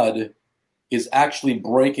blood is actually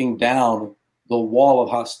breaking down the wall of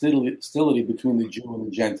hostility between the Jew and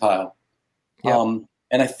the Gentile. Yeah.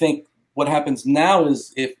 And I think what happens now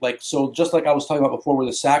is just like I was talking about before, where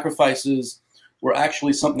the sacrifices were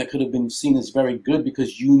actually something that could have been seen as very good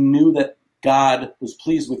because you knew that God was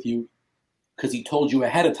pleased with you because he told you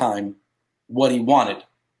ahead of time what he wanted.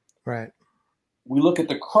 Right. We look at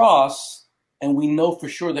the cross and we know for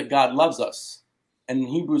sure that God loves us. And in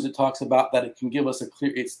Hebrews, it talks about that it's to give us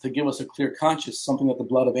a clear conscience, something that the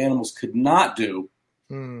blood of animals could not do.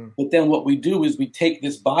 But then what we do is we take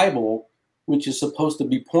this Bible, which is supposed to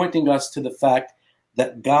be pointing us to the fact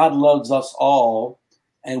that God loves us all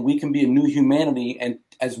and we can be a new humanity. And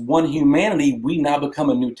as one humanity, we now become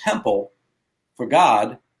a new temple for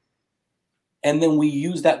God. And then we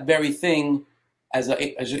use that very thing as an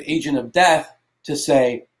agent of death to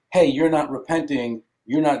say, hey, you're not repenting.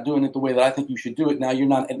 You're not doing it the way that I think you should do it. Now you're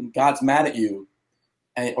not, and God's mad at you,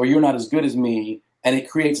 or you're not as good as me. And it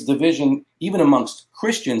creates division even amongst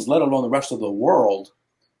Christians, let alone the rest of the world.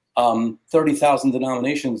 30,000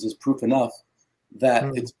 denominations is proof enough that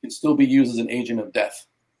it can still be used as an agent of death.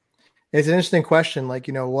 It's an interesting question. Like,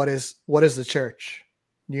 what is the church?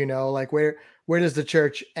 Like where does the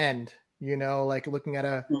church end? Like looking at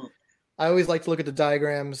I always like to look at the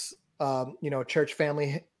diagrams, church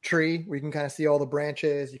family tree where you can kind of see all the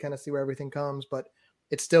branches, you kind of see where everything comes, but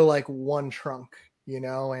it's still like one trunk,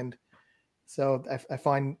 and so I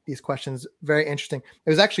find these questions very interesting. It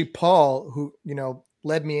was actually Paul who,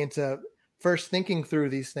 led me into first thinking through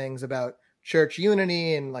these things about church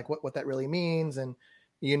unity and like what that really means. And,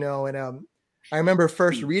 I remember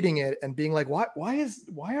first reading it and being like, why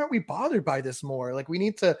aren't we bothered by this more? Like we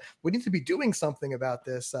need to be doing something about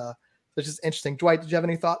this. It's just interesting. Dwight, did you have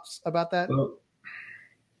any thoughts about that? Well,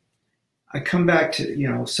 I come back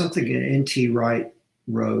to, something that N.T. Wright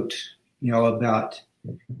wrote, about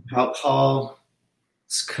how Paul's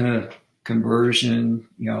conversion,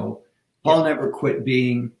 Paul never quit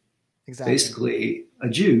being basically a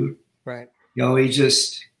Jew. Right.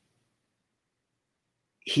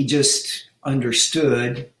 He just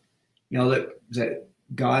understood, that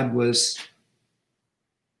God was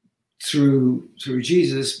through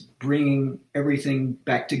Jesus bringing everything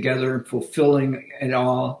back together and fulfilling it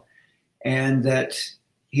all, and that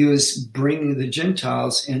he was bringing the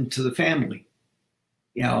Gentiles into the family,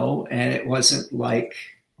 and it wasn't like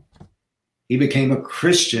he became a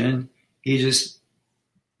Christian. He just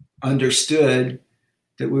understood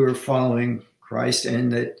that we were following Christ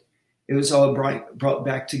and that it was all brought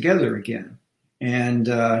back together again, and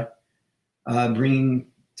bringing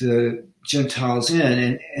the Gentiles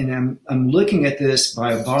in. And I'm looking at this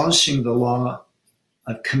by abolishing the law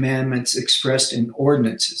of commandments expressed in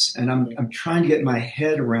ordinances. And I'm trying to get my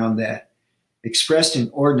head around that. Expressed in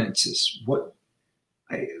ordinances.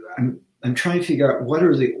 I'm trying to figure out, what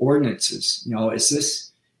are the ordinances? Is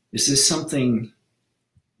this something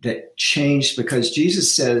that changed? Because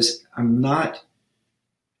Jesus says, I'm not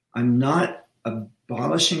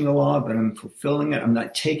abolishing the law, but I'm fulfilling it. I'm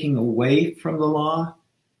not taking away from the law.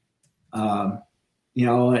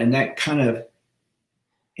 And that kind of,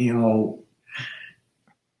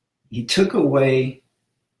 he took away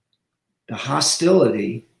the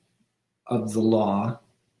hostility of the law,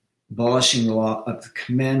 abolishing the law of the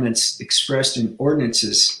commandments expressed in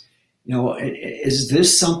ordinances. Is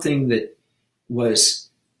this something that was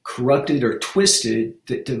corrupted or twisted,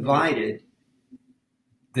 that divided,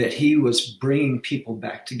 that he was bringing people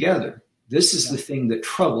back together? This is the thing that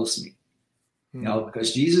troubles me.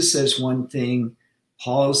 Because Jesus says one thing,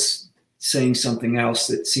 Paul's saying something else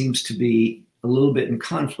that seems to be a little bit in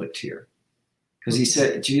conflict here. Because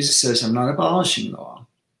Jesus says, I'm not abolishing the law,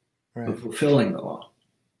 but fulfilling the law.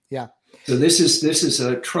 Yeah. So this is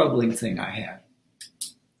a troubling thing I have.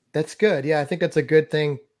 That's good. Yeah, I think that's a good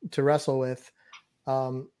thing to wrestle with.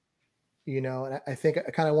 And I think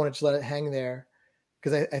I kind of wanted to let it hang there,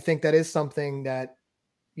 because I think that is something that,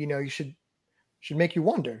 you should make you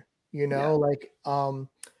wonder.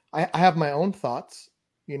 I have my own thoughts,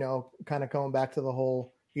 kind of going back to the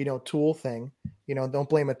whole, tool thing, don't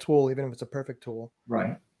blame a tool, even if it's a perfect tool.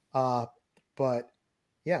 Right. But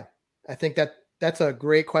yeah, I think that's a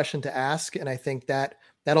great question to ask. And I think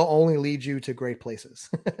that'll only lead you to great places.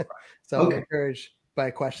 So I'm encouraged by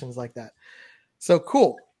questions like that. So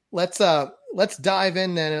cool. Let's dive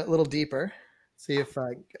in then a little deeper. See if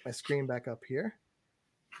I get my screen back up here.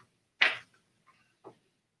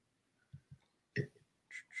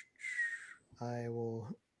 I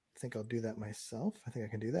think I'll do that myself. I think I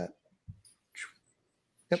can do that.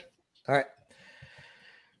 Yep. All right.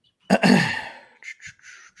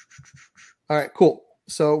 All right, cool.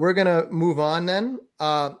 So we're going to move on then.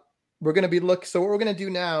 So what we're going to do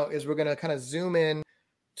now is we're going to kind of zoom in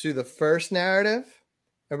to the first narrative,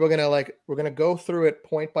 and we're going to go through it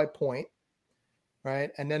point by point.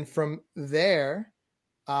 Right. And then from there,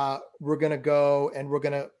 we're going to go and we're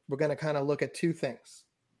going to kind of look at two things.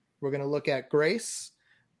 We're going to look at grace,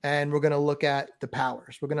 and we're going to look at the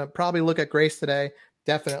powers. We're going to probably look at grace today.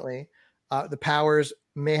 Definitely. The powers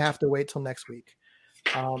may have to wait till next week.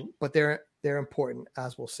 But they're important,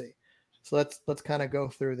 as we'll see. So let's kind of go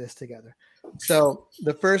through this together. So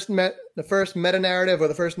the first meta narrative, or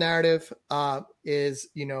the first narrative, is,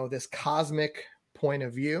 this cosmic point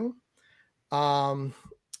of view.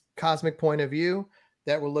 Cosmic point of view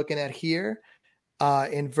that we're looking at here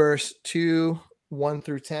in verse 2, 1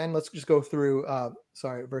 through 10. Let's just go through,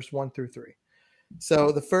 verse 1 through 3.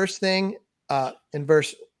 So the first thing in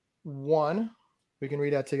verse 1, we can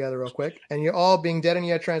read that together real quick. And you're all being dead in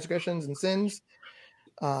your transgressions and sins.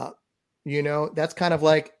 That's kind of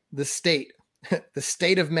like the state the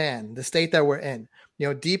state of man, the state that we're in,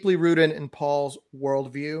 deeply rooted in Paul's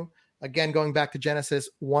worldview. Again, going back to Genesis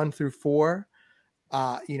 1-4,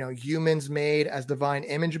 humans made as divine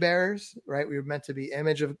image bearers, right? We were meant to be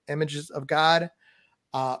images of God.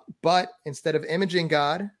 But instead of imaging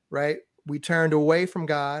God, right, we turned away from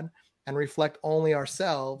God and reflect only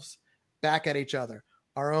ourselves back at each other,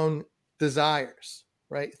 our own desires,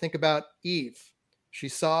 right? Think about Eve. She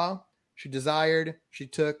saw, she desired, she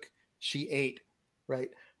took, she ate, right?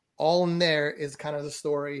 All in there is kind of the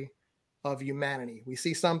story of humanity. We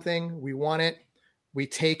see something, we want it, we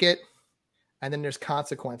take it, and then there's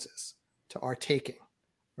consequences to our taking,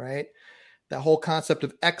 right? That whole concept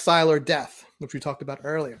of exile or death, which we talked about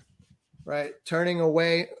earlier, right? Turning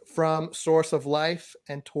away from source of life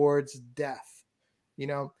and towards death,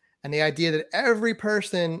 and the idea that every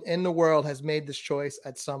person in the world has made this choice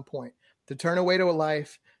at some point to turn away to a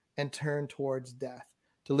life and turn towards death,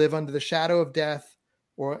 to live under the shadow of death,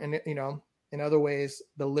 or in other ways,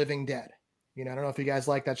 the living dead. I don't know if you guys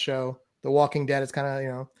like that show, The Walking Dead. It's kind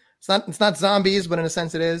of, it's not zombies, but in a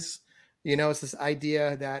sense it is. It's this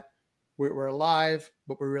idea that we're alive,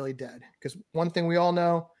 but we're really dead. Because one thing we all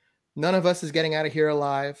know, none of us is getting out of here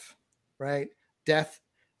alive, right? Death,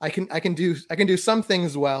 I can do some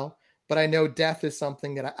things well, but I know death is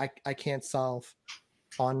something that I can't solve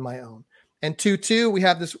on my own. And 2:2, we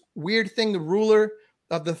have this weird thing, the ruler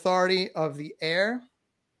of the authority of the air,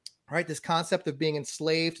 right? This concept of being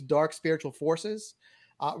enslaved to dark spiritual forces.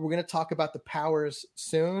 We're going to talk about the powers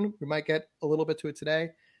soon. We might get a little bit to it today.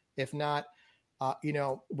 If not,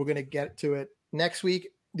 we're going to get to it next week.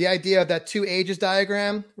 The idea of that 2 ages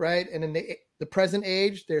diagram, right? And in the present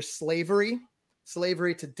age, there's slavery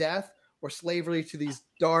to death, or slavery to these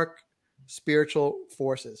dark spiritual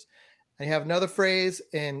forces. And you have another phrase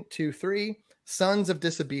in 2:3, sons of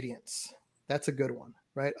disobedience. That's a good one,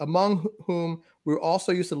 right? Among whom we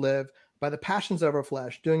also used to live by the passions of our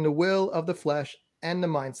flesh, doing the will of the flesh and the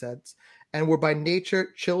mindsets, and were by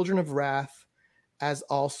nature children of wrath, as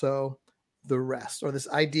also the rest. Or this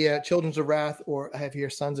idea, children of wrath, or I have here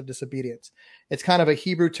sons of disobedience. It's kind of a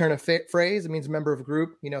Hebrew turn of phrase. It means member of a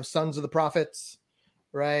group, sons of the prophets,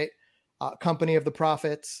 right? Company of the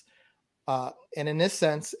prophets. And in this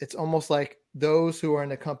sense, it's almost like those who are in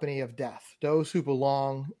the company of death, those who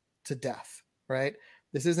belong to death, right?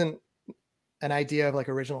 This isn't an idea of like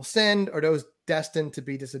original sin or those destined to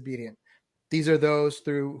be disobedient. These are those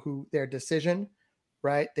through who their decision,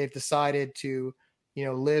 right? They've decided to,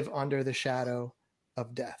 live under the shadow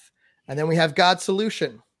of death. And then we have God's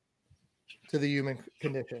solution to the human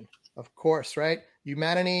condition, of course, right?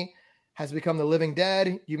 Humanity has become the living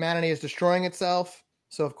dead. Humanity is destroying itself.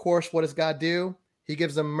 So of course, what does God do? He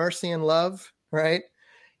gives them mercy and love, right?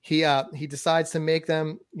 He decides to make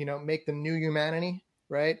them, make them new humanity,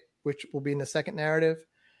 right? Which will be in the second narrative.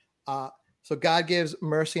 So God gives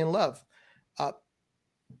mercy and love.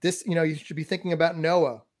 This, you should be thinking about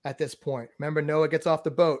Noah at this point. Remember, Noah gets off the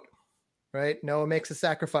boat, right? Noah makes a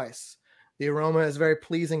sacrifice. The aroma is very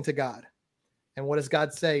pleasing to God. And what does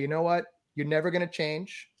God say? You know what? You're never going to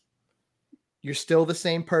change. You're still the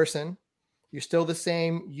same person. You're still the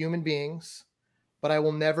same human beings, but I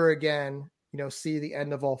will never again, see the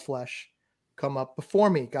end of all flesh come up before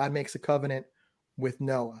me. God makes a covenant with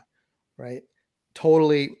Noah, right?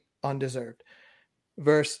 Totally undeserved.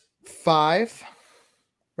 Verse 5,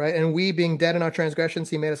 right? And we, being dead in our transgressions,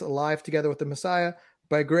 he made us alive together with the Messiah.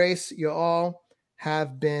 By grace, you all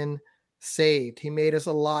have been saved. He made us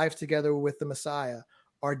alive together with the Messiah.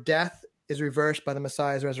 Our death is reversed by the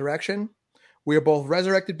Messiah's resurrection. We are both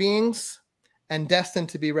resurrected beings and destined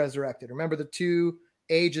to be resurrected. Remember the 2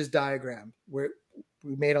 ages diagram, where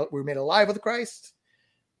we're made alive with Christ,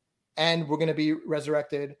 and we're going to be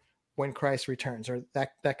resurrected when Christ returns, or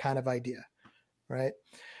that kind of idea, right?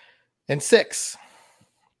 And 6,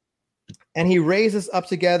 and he raised us up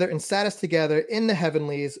together and sat us together in the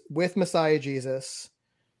heavenlies with Messiah Jesus.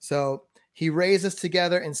 So he raised us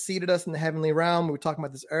together and seated us in the heavenly realm. We were talking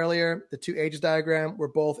about this earlier. The 2 ages diagram, we're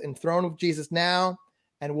both enthroned with Jesus now,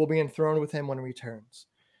 and we'll be enthroned with him when he returns.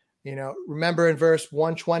 Remember in verse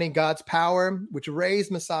 120, God's power, which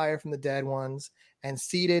raised Messiah from the dead ones and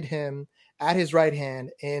seated him at his right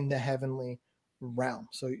hand in the heavenly realm.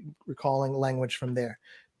 So recalling language from there.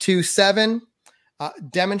 2:7,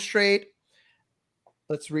 demonstrate.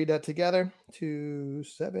 Let's read that together.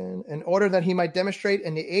 2:7, in order that he might demonstrate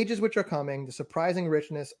in the ages which are coming the surprising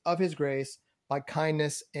richness of his grace by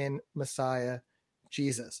kindness in Messiah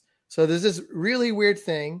Jesus. So there's this really weird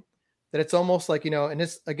thing that it's almost like, and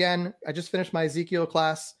this, again, I just finished my Ezekiel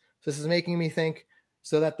class. So this is making me think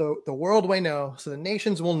so that the world may know, so the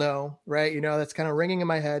nations will know, right? That's kind of ringing in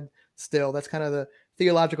my head. still. That's kind of the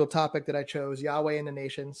theological topic that I chose, Yahweh and the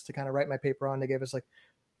nations, to kind of write my paper on. They gave us like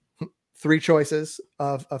 3 choices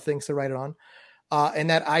of things to write it on. And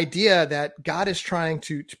that idea that God is trying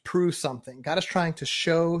to prove something. God is trying to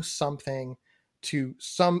show something to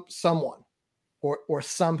someone or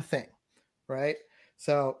something, right?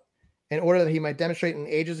 So in order that he might demonstrate in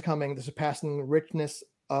ages coming the surpassing richness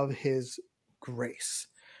of his grace,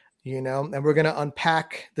 and we're going to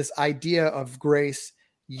unpack this idea of grace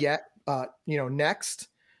next.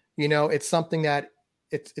 It's something that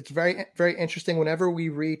it's very, very interesting whenever we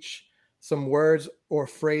reach some words or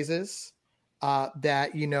phrases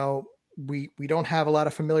that, we don't have a lot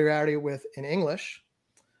of familiarity with in English.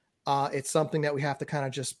 It's something that we have to kind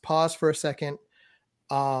of just pause for a second.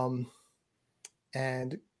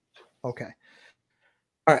 And okay.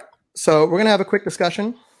 All right. So we're going to have a quick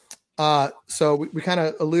discussion. So we kind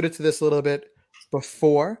of alluded to this a little bit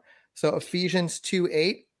before. So Ephesians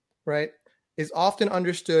 2:8, right, is often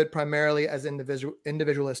understood primarily as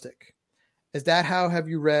individualistic. Is that how have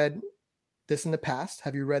you read this in the past?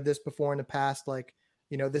 Have you read this before in the past? Like,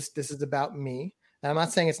 this is about me. And I'm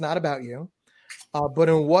not saying it's not about you, but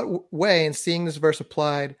in what way, in seeing this verse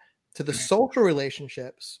applied to the social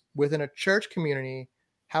relationships within a church community,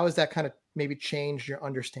 how has that kind of maybe changed your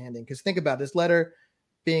understanding? Because think about this letter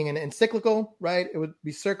being an encyclical, right? It would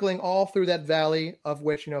be circling all through that valley of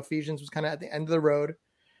which, Ephesians was kind of at the end of the road.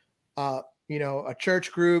 A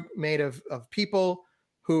church group made of people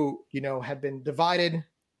who, had been divided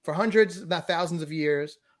for hundreds, if not thousands of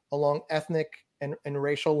years along ethnic and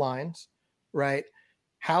racial lines, right?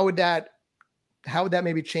 How would that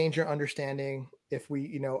maybe change your understanding if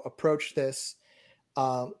we, approach this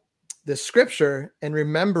scripture and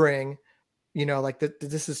remembering, like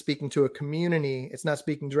this is speaking to a community. It's not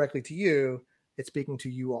speaking directly to you. It's speaking to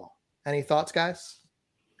you all. Any thoughts, guys?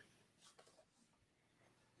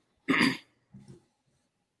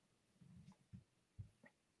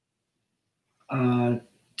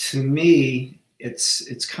 To me,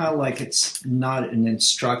 it's kind of like it's not an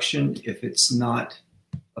instruction if it's not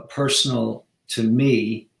a personal to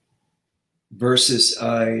me versus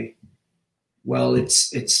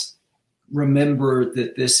it's remember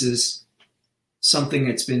that this is something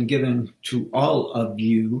that's been given to all of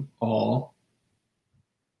you all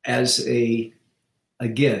as a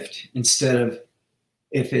gift, instead of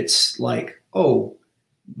if it's like, oh,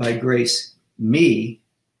 by grace me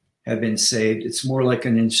have been saved. It's more like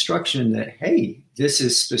an instruction that, hey, this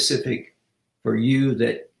is specific for you,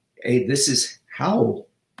 that, hey, this is how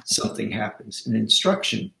something happens, an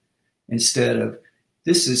instruction, instead of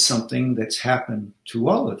this is something that's happened to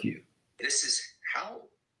all of you. This is how.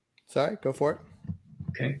 Sorry, go for it.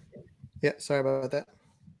 Okay. Yeah, sorry about that.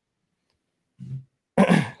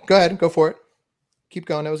 Go ahead, go for it. Keep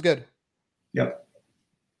going. That was good. Yep.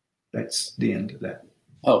 That's the end of that.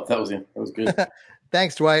 Oh, that was it. That was good.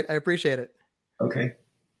 Thanks, Dwight. I appreciate it. Okay.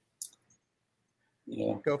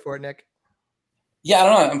 Yeah. Go for it, Nick. Yeah, I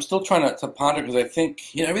don't know. I'm still trying to ponder because I think,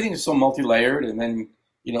 everything is so multi-layered, and then,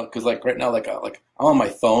 because like right now, like I'm on my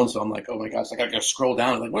phone, so I'm like, oh my gosh, like I gotta scroll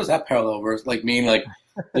down. Like, what does that parallel verse like mean? Like,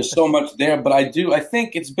 there's so much there. But I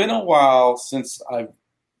think it's been a while since I've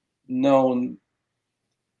known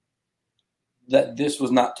that this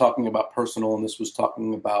was not talking about personal, and this was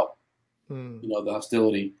talking about, the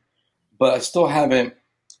hostility. But I still haven't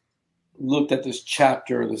looked at this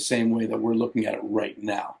chapter the same way that we're looking at it right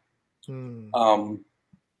now.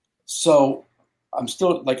 So I'm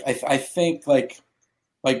still like, I think like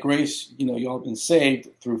by grace, y'all have been saved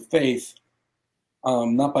through faith,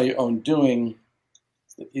 not by your own doing.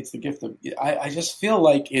 It's the gift of, I just feel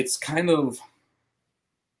like it's kind of,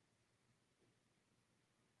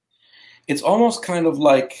 it's almost kind of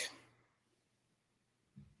like,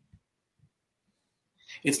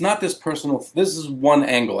 it's not this personal, this is one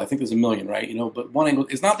angle. I think there's a million, right? But one angle,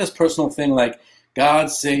 it's not this personal thing like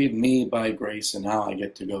God saved me by grace and now I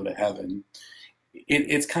get to go to heaven.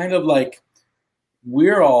 It's kind of like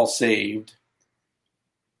we're all saved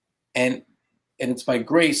and it's by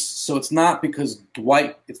grace. So it's not because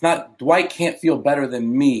Dwight can't feel better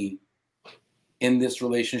than me in this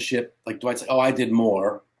relationship. Like Dwight's like, oh, I did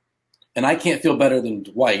more. And I can't feel better than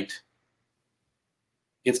Dwight.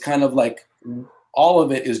 It's kind of like, all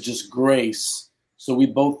of it is just grace. So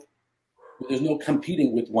there's no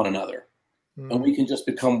competing with one another. And we can just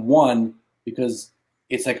become one because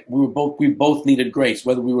it's like we both needed grace,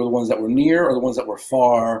 whether we were the ones that were near or the ones that were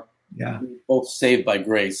far. Yeah. We were both saved by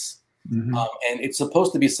grace. Mm-hmm. And it's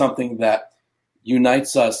supposed to be something that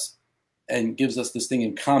unites us and gives us this thing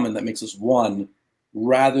in common that makes us one,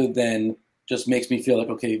 rather than just makes me feel like,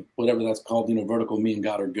 okay, whatever that's called, vertical, me and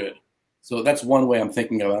God are good. So that's one way I'm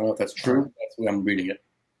thinking of it. I don't know if that's true. That's the way I'm reading it.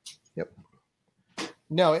 Yep.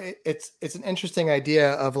 No, it's an interesting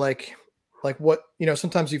idea of like what,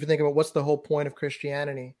 sometimes if you think about what's the whole point of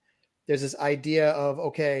Christianity, there's this idea of,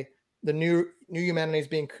 okay, the new humanity is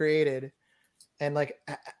being created, and like,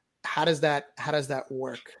 how does that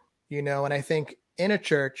work? And I think in a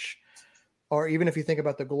church, or even if you think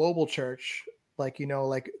about the global church, like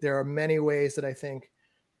there are many ways that I think,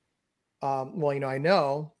 I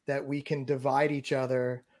know that we can divide each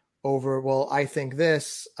other over, well, I think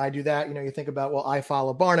this, I do that. You think about, well, I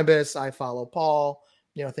follow Barnabas, I follow Paul,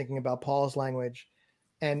 thinking about Paul's language,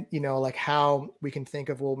 and, like how we can think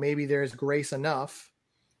of, well, maybe there's grace enough,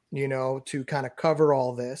 to kind of cover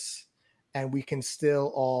all this, and we can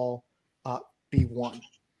still all be one.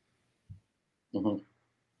 Mm-hmm.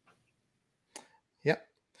 Yep.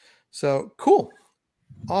 So cool.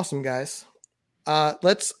 Awesome, guys.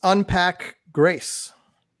 Let's unpack grace.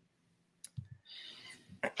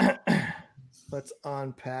 Let's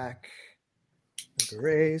unpack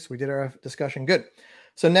grace. We did our discussion. Good.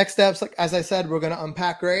 So next steps, like as I said, we're going to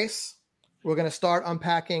unpack grace. We're going to start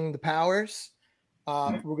unpacking the powers.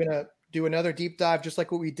 We're going to do another deep dive, just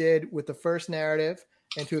like what we did with the first narrative,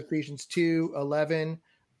 into Ephesians 2:11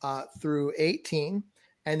 through 18.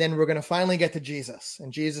 And then we're going to finally get to Jesus.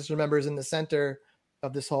 And Jesus, remember, is in the center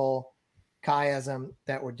of this whole chiasm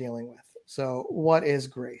that we're dealing with. So what is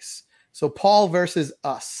grace? So Paul versus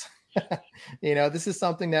us. This is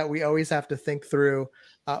something that we always have to think through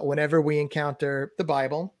whenever we encounter the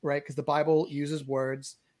Bible, right? Because the Bible uses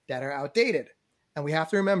words that are outdated. And we have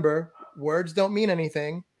to remember, words don't mean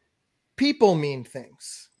anything. People mean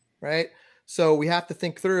things, right? So we have to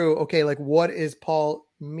think through, okay, like what is Paul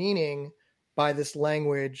meaning by this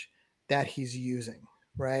language that he's using,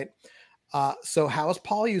 right? So how is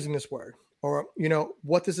Paul using this word? Or,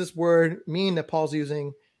 what does this word mean that Paul's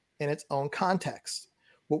using in its own context?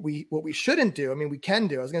 What we shouldn't do, we can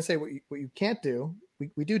do, I was going to say what you can't do,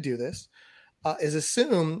 we do this, is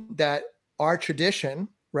assume that our tradition,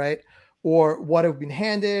 right, or what have been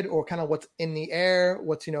handed, or kind of what's in the air,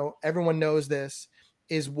 what's, everyone knows this,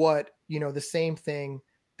 is what, the same thing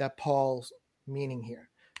that Paul's meaning here.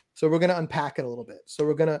 So we're going to unpack it a little bit. So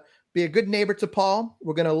we're going to be a good neighbor to Paul.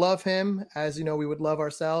 We're going to love him as, we would love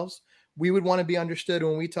ourselves. We would want to be understood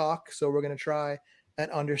when we talk. So we're going to try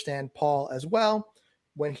and understand Paul as well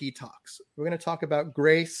when he talks. We're going to talk about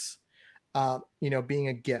grace, being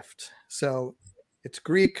a gift. So it's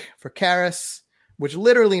Greek for charis, which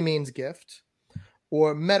literally means gift,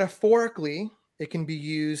 or metaphorically, it can be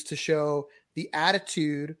used to show the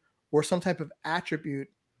attitude or some type of attribute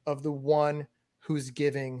of the one who's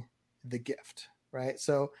giving the gift, right?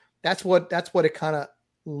 So that's what it kind of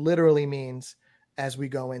literally means as we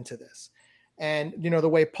go into this. And, the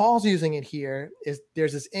way Paul's using it here is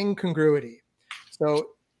there's this incongruity. So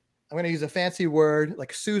I'm going to use a fancy word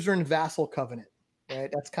like suzerain vassal covenant, right?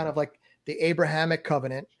 That's kind of like the Abrahamic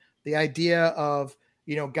covenant, the idea of,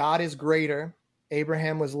 God is greater,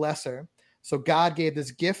 Abraham was lesser. So God gave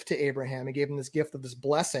this gift to Abraham. He gave him this gift of this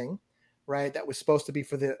blessing, right? That was supposed to be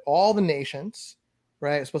for all the nations,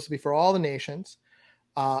 right? It's supposed to be for all the nations.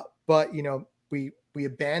 But, we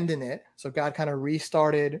abandoned it. So God kind of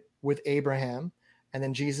restarted with Abraham, and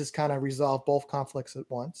then Jesus kind of resolved both conflicts at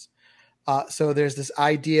once. So there's this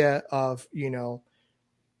idea of,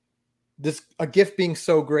 a gift being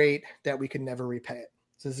so great that we could never repay it.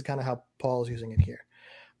 So this is kind of how Paul's using it here.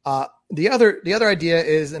 The other idea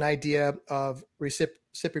is an idea of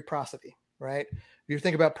reciprocity, right? If you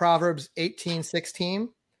think about Proverbs 18:16,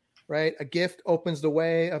 right? A gift opens the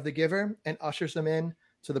way of the giver and ushers them in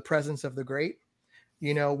to the presence of the great,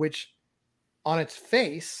 which on its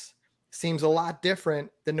face seems a lot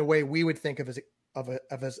different than the way we would think of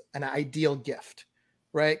as an ideal gift,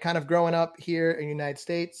 right? Kind of growing up here in the United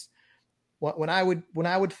States, when I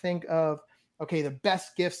would think of, okay, the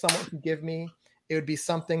best gift someone could give me, it would be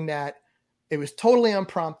something that it was totally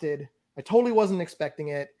unprompted. I totally wasn't expecting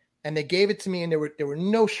it. And they gave it to me and there were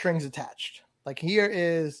no strings attached. Like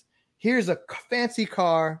here's a fancy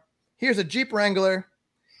car. Here's a Jeep Wrangler.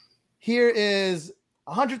 Here is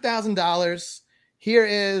 $100,000. Here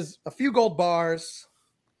is a few gold bars.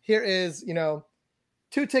 Here is,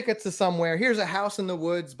 2 tickets to somewhere. Here's a house in the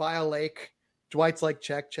woods by a lake. Dwight's like,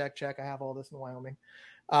 check. I have all this in Wyoming.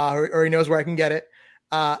 Or he knows where I can get it.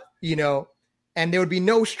 And there would be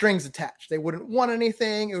no strings attached. They wouldn't want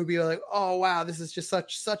anything. It would be like, oh, wow, this is just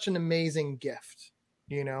such an amazing gift,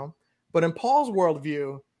 But in Paul's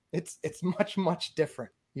worldview, it's much, much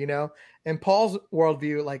different, In Paul's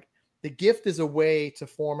worldview, like the gift is a way to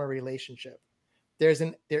form a relationship. There is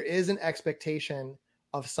an expectation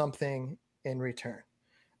of something in return.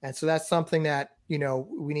 And so that's something that, we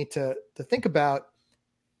need to think about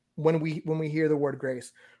when we hear the word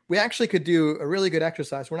grace. We actually could do a really good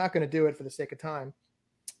exercise. We're not going to do it for the sake of time,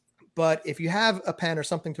 but if you have a pen or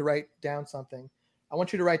something to write down something, I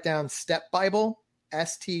want you to write down STEP Bible,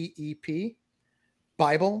 STEP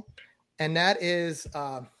Bible. And that is,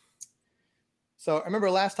 so I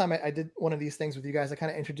remember last time I did one of these things with you guys, I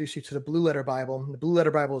kind of introduced you to the Blue Letter Bible. The Blue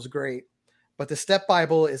Letter Bible is great, but the STEP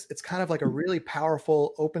Bible it's kind of like a really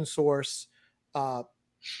powerful open source,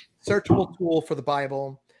 searchable tool for the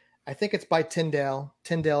Bible. I think it's by Tyndale.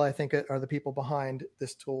 Tyndale, I think, are the people behind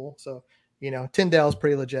this tool. So, Tyndale is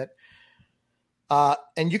pretty legit.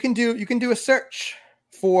 And you can do a search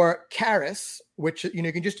for charis, which,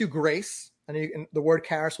 you can just do grace, and the word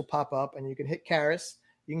charis will pop up, and you can hit charis.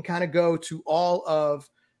 You can kind of go to all of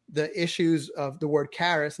the issues of the word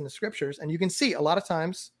charis in the scriptures, and you can see a lot of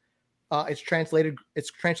times it's translated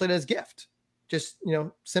as gift, just,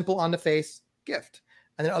 simple on the face gift.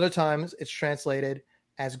 And then other times it's translated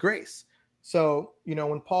as grace. So,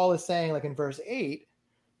 when Paul is saying, like in verse 8,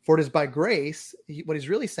 for it is by grace, what he's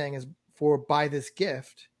really saying is, for by this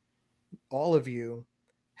gift, all of you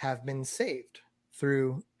have been saved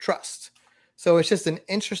through trust. So it's just an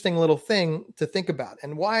interesting little thing to think about.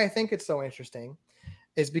 And why I think it's so interesting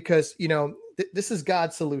is because, this is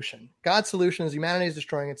God's solution. God's solution is humanity is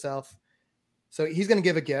destroying itself. So he's going to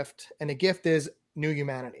give a gift, and the gift is new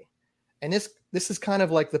humanity. And this is kind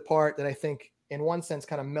of like the part that I think, in one sense,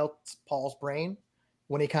 kind of melts Paul's brain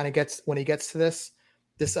when he gets to this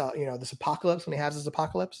apocalypse, when he has this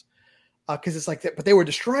apocalypse, because it's like that. But they were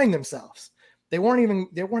destroying themselves. They weren't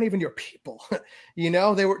even your people. They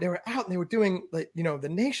were out and they were doing, like, the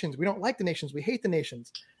nations. We don't like the nations. We hate the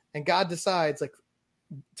nations. And God decides, like,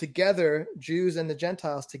 together, Jews and the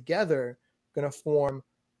Gentiles together going to form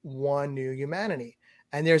one new humanity.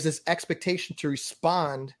 And there's this expectation to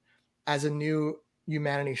respond as a new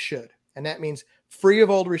humanity should. And that means free of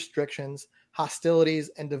old restrictions, hostilities,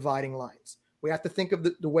 and dividing lines. We have to think of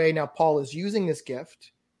the way now Paul is using this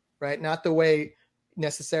gift, right? Not the way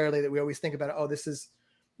necessarily that we always think about, this is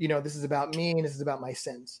about me and this is about my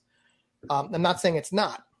sins. I'm not saying it's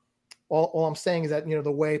not. All I'm saying is that,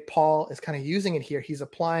 the way Paul is kind of using it here, he's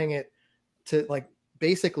applying it to, like,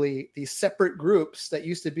 basically these separate groups that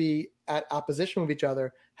used to be at opposition with each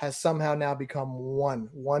other has somehow now become one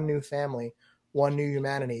new family, one new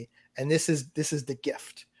humanity. And this is the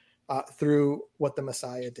gift through what the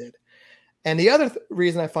Messiah did. And the other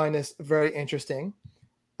reason I find this very interesting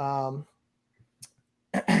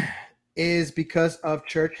is because of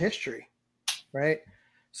church history, right?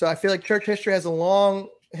 So I feel like church history has a long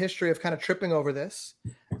history of kind of tripping over this.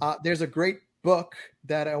 There's a great book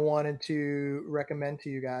that I wanted to recommend to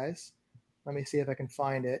you guys. Let me see if I can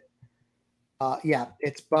find it.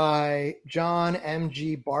 It's by John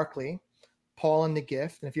M.G. Barclay, Paul and the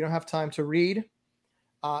Gift. And if you don't have time to read,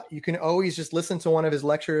 you can always just listen to one of his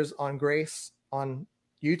lectures on grace on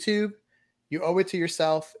YouTube. You owe it to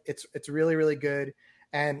yourself. It's really, really good.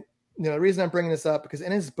 And the reason I'm bringing this up, because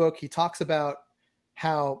in his book, he talks about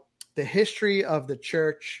how the history of the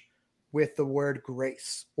church with the word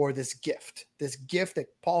grace, or this gift that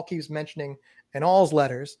Paul keeps mentioning in all his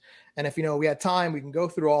letters. And if, we had time, we can go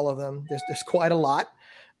through all of them. There's quite a lot,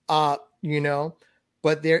 but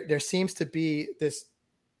there seems to be this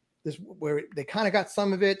where they kind of got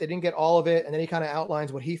some of it. They didn't get all of it. And then he kind of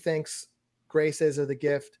outlines what he thinks grace is, or the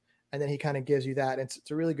gift. And then he kind of gives you that. It's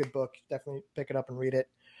a really good book. Definitely pick it up and read it.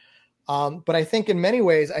 But I think in many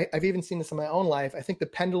ways, I've even seen this in my own life. I think the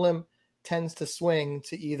pendulum tends to swing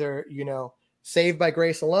to either, saved by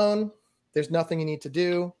grace alone, there's nothing you need to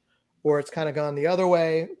do, or it's kind of gone the other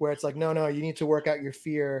way where it's like, no, you need to work out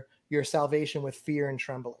your salvation with fear and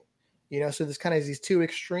trembling. So there's kind of these two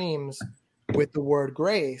extremes with the word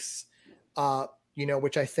grace,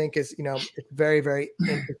 which I think is, it's very, very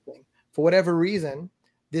interesting. For whatever reason,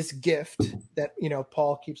 this gift that,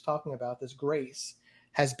 Paul keeps talking about, this grace,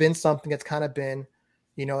 has been something that's kind of been,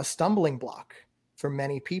 a stumbling block for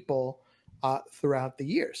many people throughout the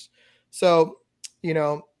years. So,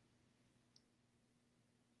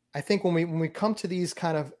 I think when we come to these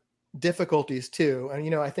kind of difficulties too,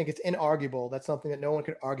 and, I think it's inarguable, that's something that no one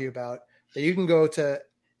could argue about, that you can go to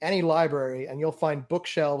any library and you'll find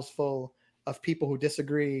bookshelves full of people who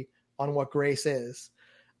disagree on what grace is.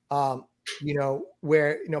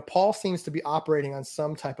 Where, Paul seems to be operating on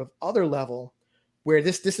some type of other level where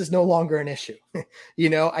this is no longer an issue.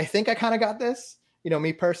 I think I kind of got this,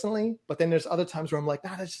 me personally, but then there's other times where I'm like,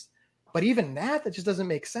 but even that just doesn't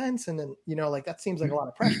make sense. And then, that seems like a lot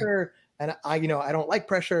of pressure, and I don't like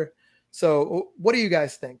pressure. So what do you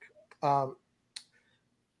guys think?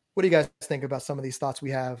 what do you guys think about some of these thoughts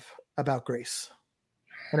we have about grace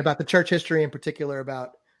and about the church history in particular,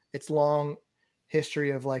 about its long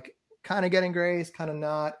history of like kind of getting grace, kind of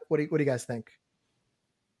not? What do you guys think?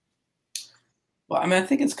 Well, I mean, I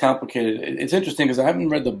think it's complicated. It's interesting because I haven't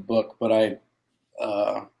read the book, but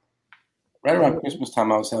right around Christmas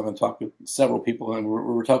time, I was having a talk with several people, and we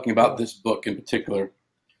were talking about this book in particular.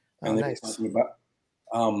 And they were talking about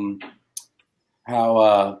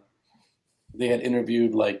how they had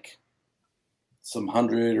interviewed like some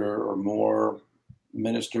 100 or more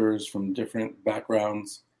ministers from different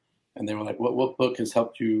backgrounds, and they were like, "What book has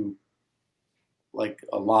helped you like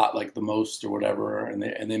a lot, like the most, or whatever?" And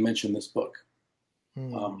they mentioned this book.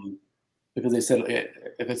 Because they said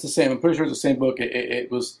if it's the same, I'm pretty sure it's the same book. It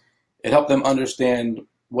helped them understand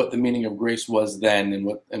what the meaning of grace was then, and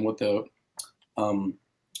what the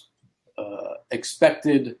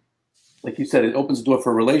expected, like you said, it opens the door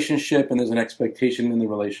for a relationship, and there's an expectation in the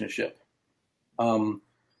relationship. So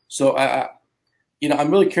I'm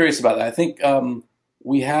really curious about that. I think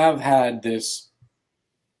we have had this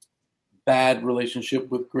bad relationship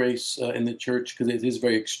with grace in the church because it is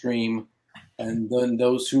very extreme. And then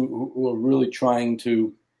those who are really trying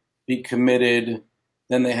to be committed,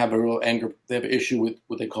 then they have a real anger. They have an issue with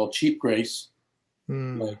what they call cheap grace.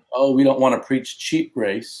 Like, oh, we don't want to preach cheap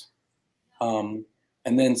grace. And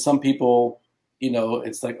then some people,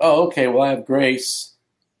 it's like, oh, okay, well, I have grace,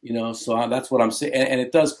 so that's what I'm saying. And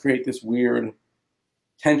it does create this weird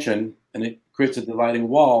tension, and it creates a dividing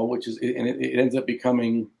wall, it ends up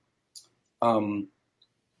becoming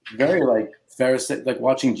very like Pharisee, like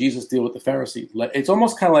watching Jesus deal with the Pharisees. It's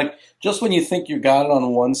almost kind of like just when you think you got it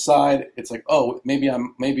on one side, it's like, oh, maybe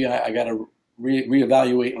I got to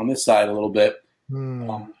reevaluate on this side a little bit.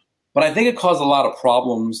 But I think it caused a lot of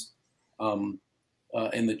problems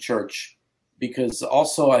in the church, because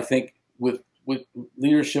also I think with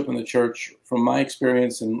leadership in the church, from my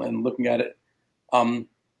experience and looking at it,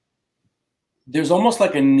 there's almost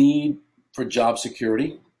like a need for job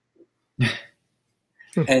security.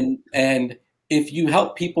 And if you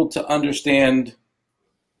help people to understand,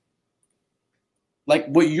 like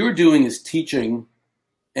what you're doing is teaching,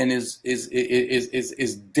 and is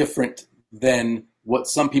different than what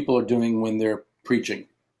some people are doing when they're preaching,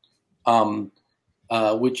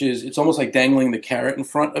 which is, it's almost like dangling the carrot in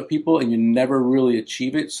front of people, and you never really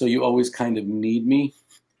achieve it. So you always kind of need me.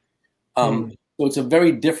 So it's a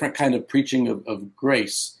very different kind of preaching of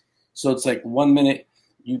grace. So it's like 1 minute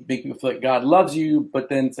you make people feel like God loves you, but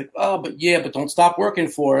then it's like, oh, but don't stop working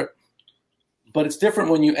for it. But it's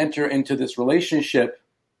different when you enter into this relationship,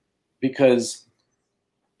 because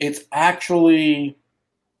it's actually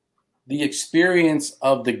the experience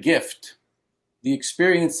of the gift, the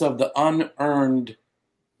experience of the unearned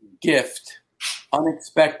gift,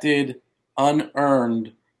 unexpected,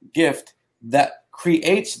 unearned gift that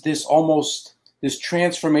creates this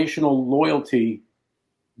transformational loyalty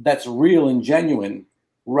that's real and genuine,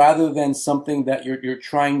 rather than something that you're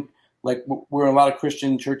trying, like we're in a lot of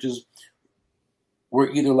Christian churches,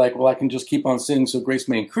 we're either like, well, I can just keep on sinning so grace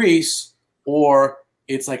may increase, or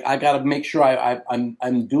it's like, I got to make sure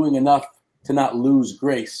I'm doing enough to not lose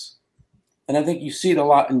grace. And I think you see it a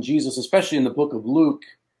lot in Jesus, especially in the book of Luke.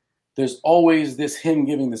 There's always him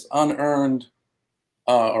giving this unearned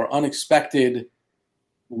or unexpected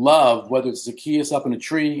love, whether it's Zacchaeus up in a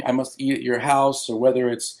tree, I must eat at your house, or whether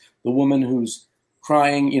it's the woman who's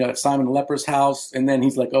crying, at Simon the leper's house, and then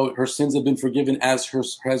he's like, oh, her sins have been forgiven as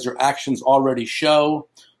her actions already show.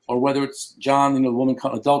 Or whether it's John, the woman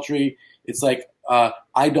caught in adultery, it's like,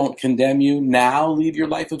 I don't condemn you, now leave your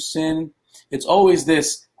life of sin. It's always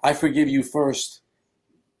this, I forgive you first,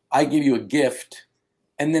 I give you a gift,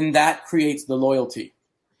 and then that creates the loyalty.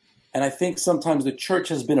 And I think sometimes the church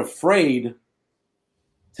has been afraid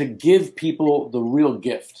to give people the real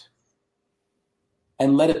gift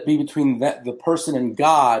and let it be between the person and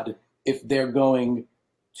God if they're going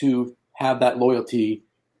to have that loyalty.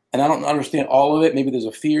 And I don't understand all of it. Maybe there's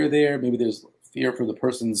a fear there. Maybe there's fear for the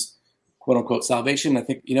person's quote unquote salvation. I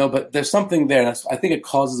think, but there's something there. And I think it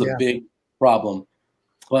causes a big problem.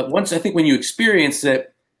 But I think when you experience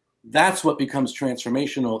it, that's what becomes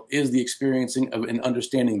transformational, is the experiencing of and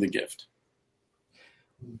understanding the gift.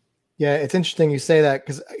 Yeah, it's interesting you say that,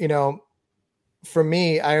 because, for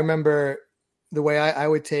me, I remember the way I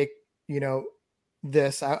would take,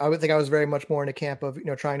 this, I would think I was very much more in a camp of,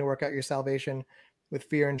 trying to work out your salvation with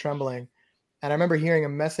fear and trembling. And I remember hearing a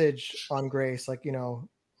message on grace, like,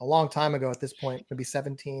 a long time ago at this point, maybe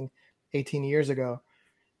 17, 18 years ago.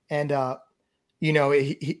 And,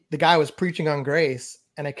 the guy was preaching on grace,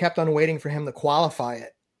 and I kept on waiting for him to qualify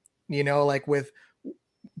it, like with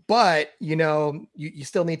but you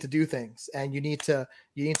still need to do things, and you need to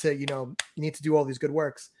do all these good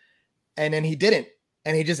works. And then he didn't,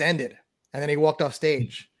 and he just ended, and then he walked off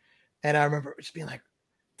stage. And I remember just being like,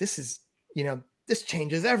 this is, this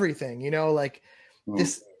changes everything, like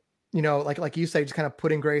this, like you say, just kind of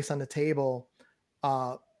putting grace on the table,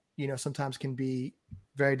 sometimes can be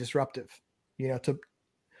very disruptive, to,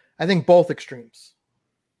 I think, both extremes.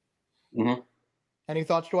 Mm-hmm. Any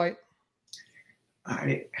thoughts, Dwight?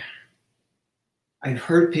 I've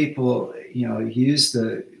heard people, use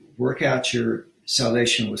the work out your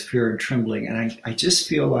salvation with fear and trembling. And I just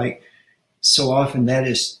feel like so often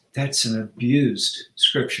that's an abused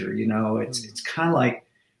scripture. It's kind of like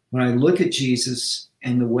when I look at Jesus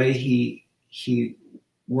and the way he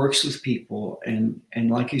works with people, and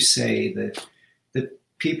like you say, the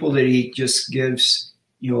people that he just gives,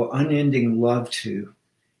 unending love to.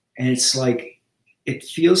 And it's like, it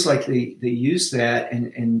feels like they use that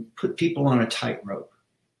and put people on a tightrope.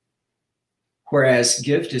 Whereas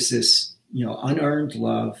gift is this, unearned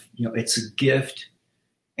love, it's a gift,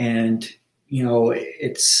 and,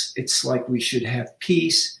 it's like we should have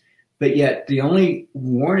peace. But yet the only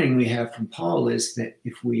warning we have from Paul is that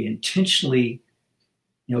if we intentionally,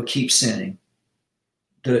 keep sinning,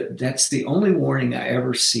 that's the only warning I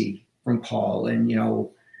ever see from Paul. And,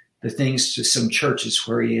 the things to some churches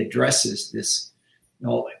where he addresses this,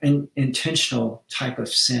 intentional type of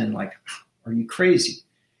sin, like, are you crazy?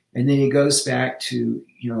 And then he goes back to,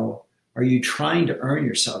 are you trying to earn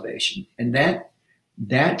your salvation? And that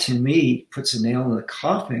to me puts a nail in the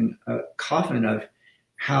coffin of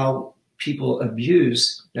how people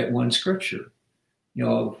abuse that one scripture,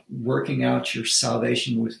 working out your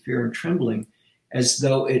salvation with fear and trembling, as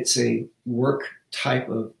though it's a work type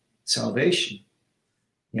of salvation,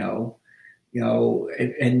 and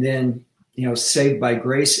then, saved by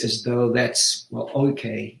grace, as though that's, well,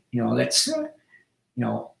 okay, that's,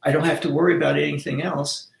 I don't have to worry about anything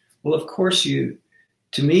else. Well, of course to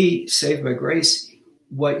me, saved by grace,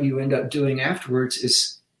 what you end up doing afterwards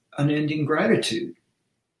is unending gratitude.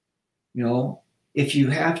 If you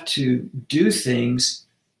have to do things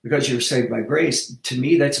because you're saved by grace, to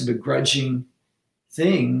me, that's a begrudging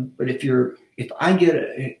thing. But if I get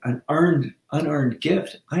an unearned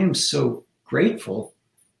gift, I am so grateful.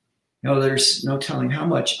 There's no telling how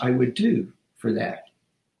much I would do for that.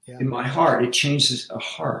 Yeah. In my heart, it changes a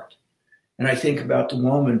heart. And I think about the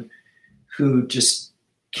woman who just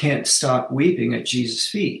can't stop weeping at Jesus'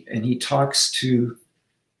 feet. And he talks to,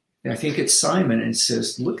 I think it's Simon, and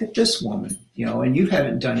says, look at this woman, and you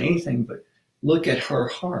haven't done anything, but look at her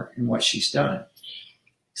heart and what she's done.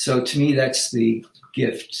 So to me, that's the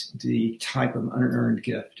gift, the type of unearned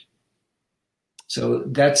gift. So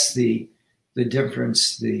that's the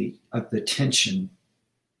difference, of the tension,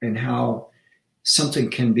 and how something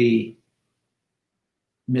can be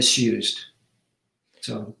misused.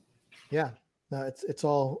 So, yeah, no, it's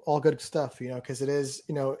all good stuff, because it is,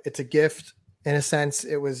 it's a gift in a sense.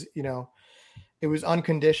 It was, it was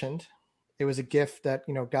unconditioned. It was a gift that,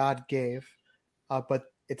 God gave, but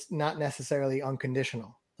it's not necessarily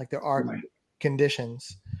unconditional. Like there are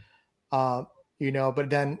conditions, but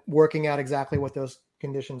then working out exactly what those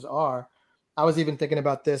conditions are. I was even thinking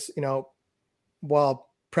about this, while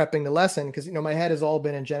prepping the lesson, because, my head has all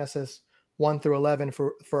been in Genesis 1-11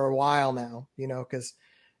 for a while now, because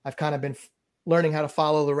I've kind of been learning how to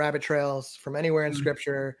follow the rabbit trails from anywhere in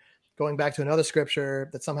scripture, going back to another scripture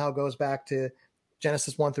that somehow goes back to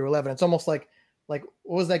Genesis 1-11. It's almost like what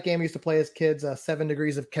was that game we used to play as kids? 7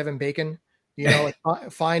 Degrees of Kevin Bacon, like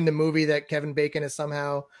find the movie that Kevin Bacon is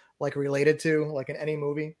somehow like related to, like in any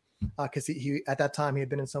movie. Cause he at that time he had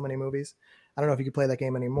been in so many movies. I don't know if you could play that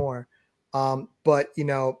game anymore. But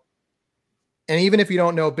and even if you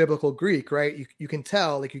don't know biblical Greek, right, you can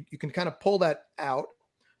tell, like you can kind of pull that out.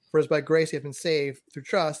 For as by grace you have been saved through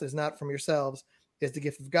trust, it is not from yourselves, it is the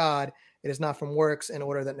gift of God. It is not from works, in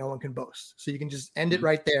order that no one can boast. So you can just end it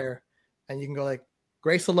right there, and you can go like,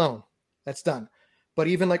 grace alone, that's done. But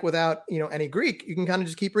even like without any Greek, you can kind of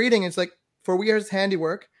just keep reading. It's like, for we are his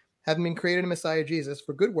handiwork, having been created in Messiah Jesus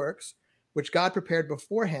for good works, which God prepared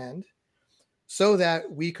beforehand, so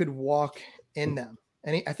that we could walk in them.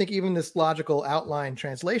 And I think even this logical outline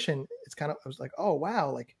translation, I was like, oh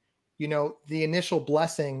wow, like, the initial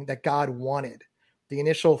blessing that God wanted, the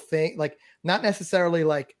initial thing, like not necessarily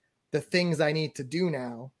like the things I need to do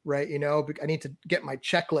now, right? I need to get my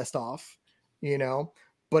checklist off,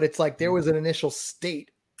 but it's like there was an initial state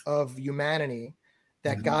of humanity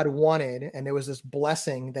that God wanted, and there was this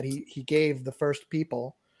blessing that he gave the first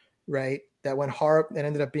people, right? That went that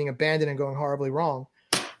ended up being abandoned and going horribly wrong.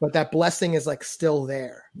 But that blessing is like still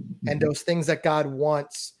there. And those things that God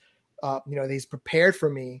wants that he's prepared for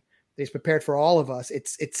me, that he's prepared for all of us.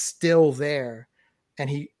 It's still there,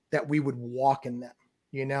 and that we would walk in them,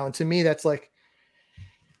 and to me, that's like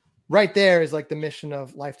right there is like the mission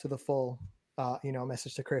of Life to the Full,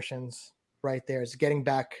 message to Christians right there is getting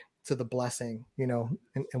back to the blessing, and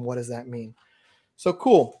what does that mean? So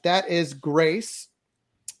cool. That is grace.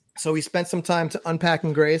 So we spent some time to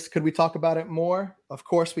unpacking grace. Could we talk about it more? Of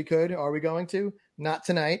course we could. Are we going to? Not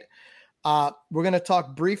tonight. We're going to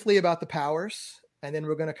talk briefly about the powers, and then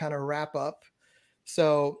we're going to kind of wrap up.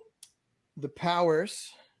 So the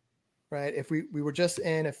powers, right? If we were just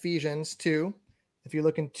in Ephesians 2, if you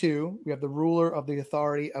look in 2, we have the ruler of the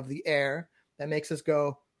authority of the air. That makes us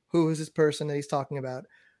go, who is this person that he's talking about?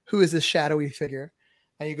 Who is this shadowy figure?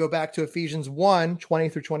 And you go back to Ephesians 1, 20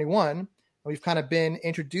 through 21. We've kind of been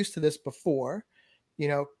introduced to this before.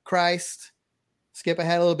 Christ, skip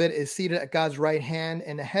ahead a little bit, is seated at God's right hand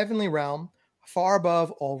in the heavenly realm, far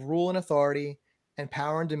above all rule and authority and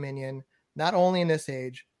power and dominion, not only in this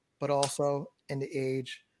age, but also in the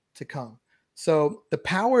age to come. So the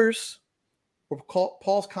powers, or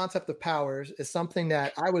Paul's concept of powers, is something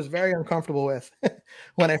that I was very uncomfortable with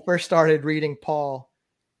when I first started reading Paul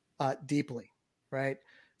deeply, right?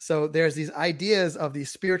 So there's these ideas of these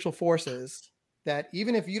spiritual forces that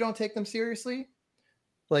even if you don't take them seriously,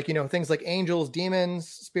 like, things like angels, demons,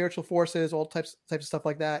 spiritual forces, all types of stuff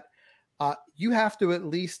like that, you have to at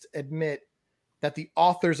least admit that the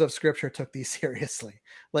authors of Scripture took these seriously.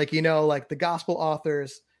 Like, like the gospel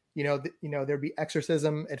authors, there'd be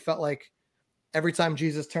exorcism. It felt like every time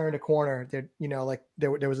Jesus turned a corner,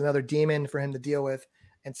 there was another demon for him to deal with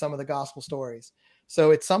in some of the gospel stories. So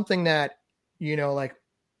it's something that,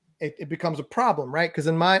 it becomes a problem, right? Because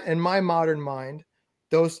in my modern mind,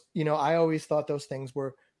 those, I always thought those things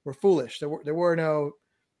were foolish. There were no,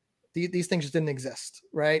 these things just didn't exist,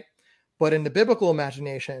 right? But in the biblical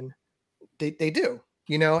imagination, they do,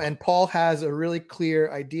 and Paul has a really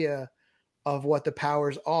clear idea of what the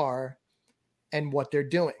powers are and what they're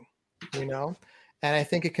doing, and I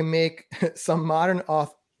think it can make some modern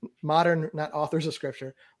not authors of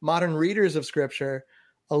Scripture, modern readers of Scripture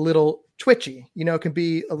a little twitchy, it can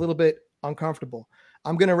be a little bit uncomfortable.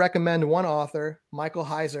 I'm going to recommend one author, Michael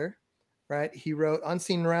Heiser, right? He wrote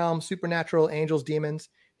Unseen Realm, Supernatural, Angels, Demons.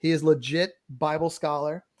 He is legit Bible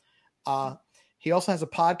scholar. He also has a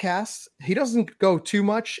podcast. He doesn't go too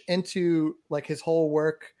much into like his whole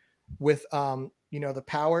work with, the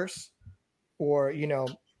powers or,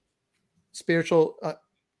 spiritual,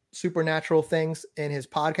 supernatural things in his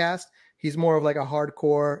podcast. He's more of like a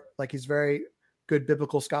hardcore, like he's very good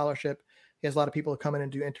biblical scholarship. He has a lot of people who come in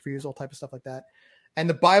and do interviews, all type of stuff like that. And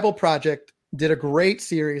the Bible Project did a great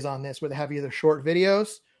series on this where they have either short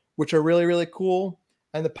videos, which are really, really cool,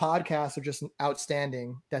 and the podcasts are just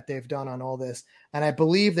outstanding that they've done on all this. And I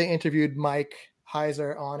believe they interviewed Mike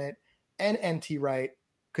Heiser on it and N.T. Wright,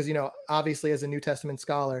 because, obviously as a New Testament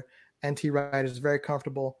scholar, N.T. Wright is very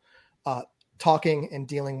comfortable talking and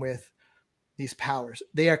dealing with these powers.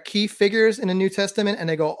 They are key figures in the New Testament, and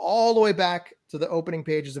they go all the way back to the opening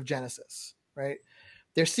pages of Genesis, right?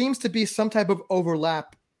 There seems to be some type of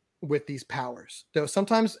overlap with these powers, though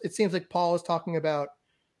sometimes it seems like Paul is talking about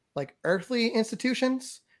like earthly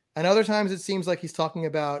institutions, and other times it seems like he's talking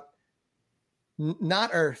about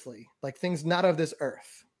not earthly, like things not of this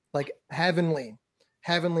earth, like heavenly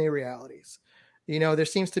realities. There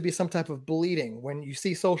seems to be some type of bleeding when you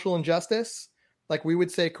see social injustice. Like we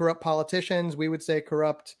would say corrupt politicians, we would say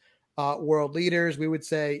corrupt world leaders, we would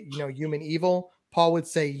say, human evil. Paul would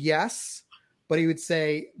say yes, but he would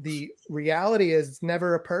say the reality is it's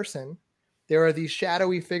never a person. There are these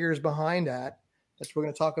shadowy figures behind that we're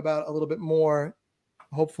going to talk about a little bit more,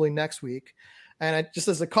 hopefully next week. And just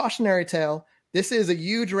as a cautionary tale, this is a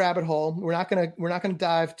huge rabbit hole. We're not going to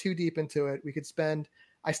dive too deep into it. We could spend.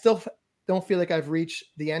 I still don't feel like I've reached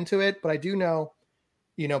the end to it, but I do know.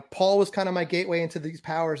 Paul was kind of my gateway into these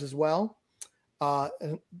powers as well.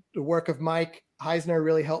 The work of Mike Heisner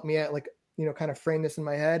really helped me out, kind of frame this in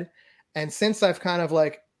my head. And since I've kind of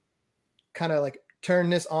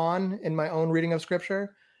turned this on in my own reading of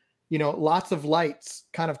Scripture, lots of lights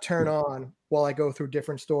kind of turn on while I go through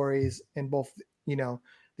different stories in both,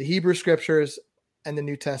 the Hebrew Scriptures and the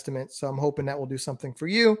New Testament. So I'm hoping that will do something for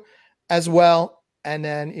you as well. And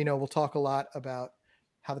then, we'll talk a lot about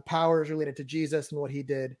how the power is related to Jesus and what he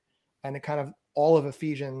did. And it kind of all of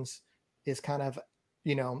Ephesians is kind of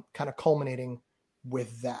culminating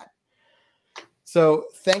with that. So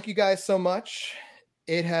thank you guys so much.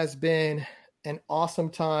 It has been an awesome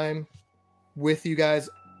time with you guys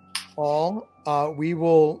all. We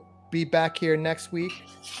will be back here next week.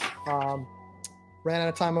 Ran out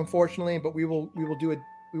of time, unfortunately, but we will do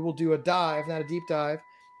will do a dive, not a deep dive,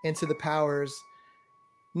 into the powers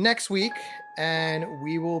next week, and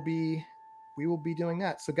we will be doing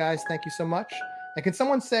that. So guys, thank you so much. And can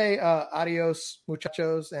someone say adios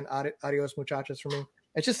muchachos and adios muchachas for me?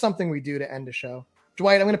 It's just something we do to end the show.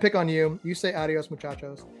 Dwight, I'm going to pick on you. You say adios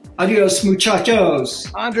muchachos. Adios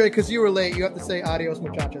muchachos. Andre, because you were late, you have to say adios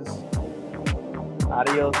muchachas.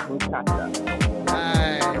 Adios muchachos.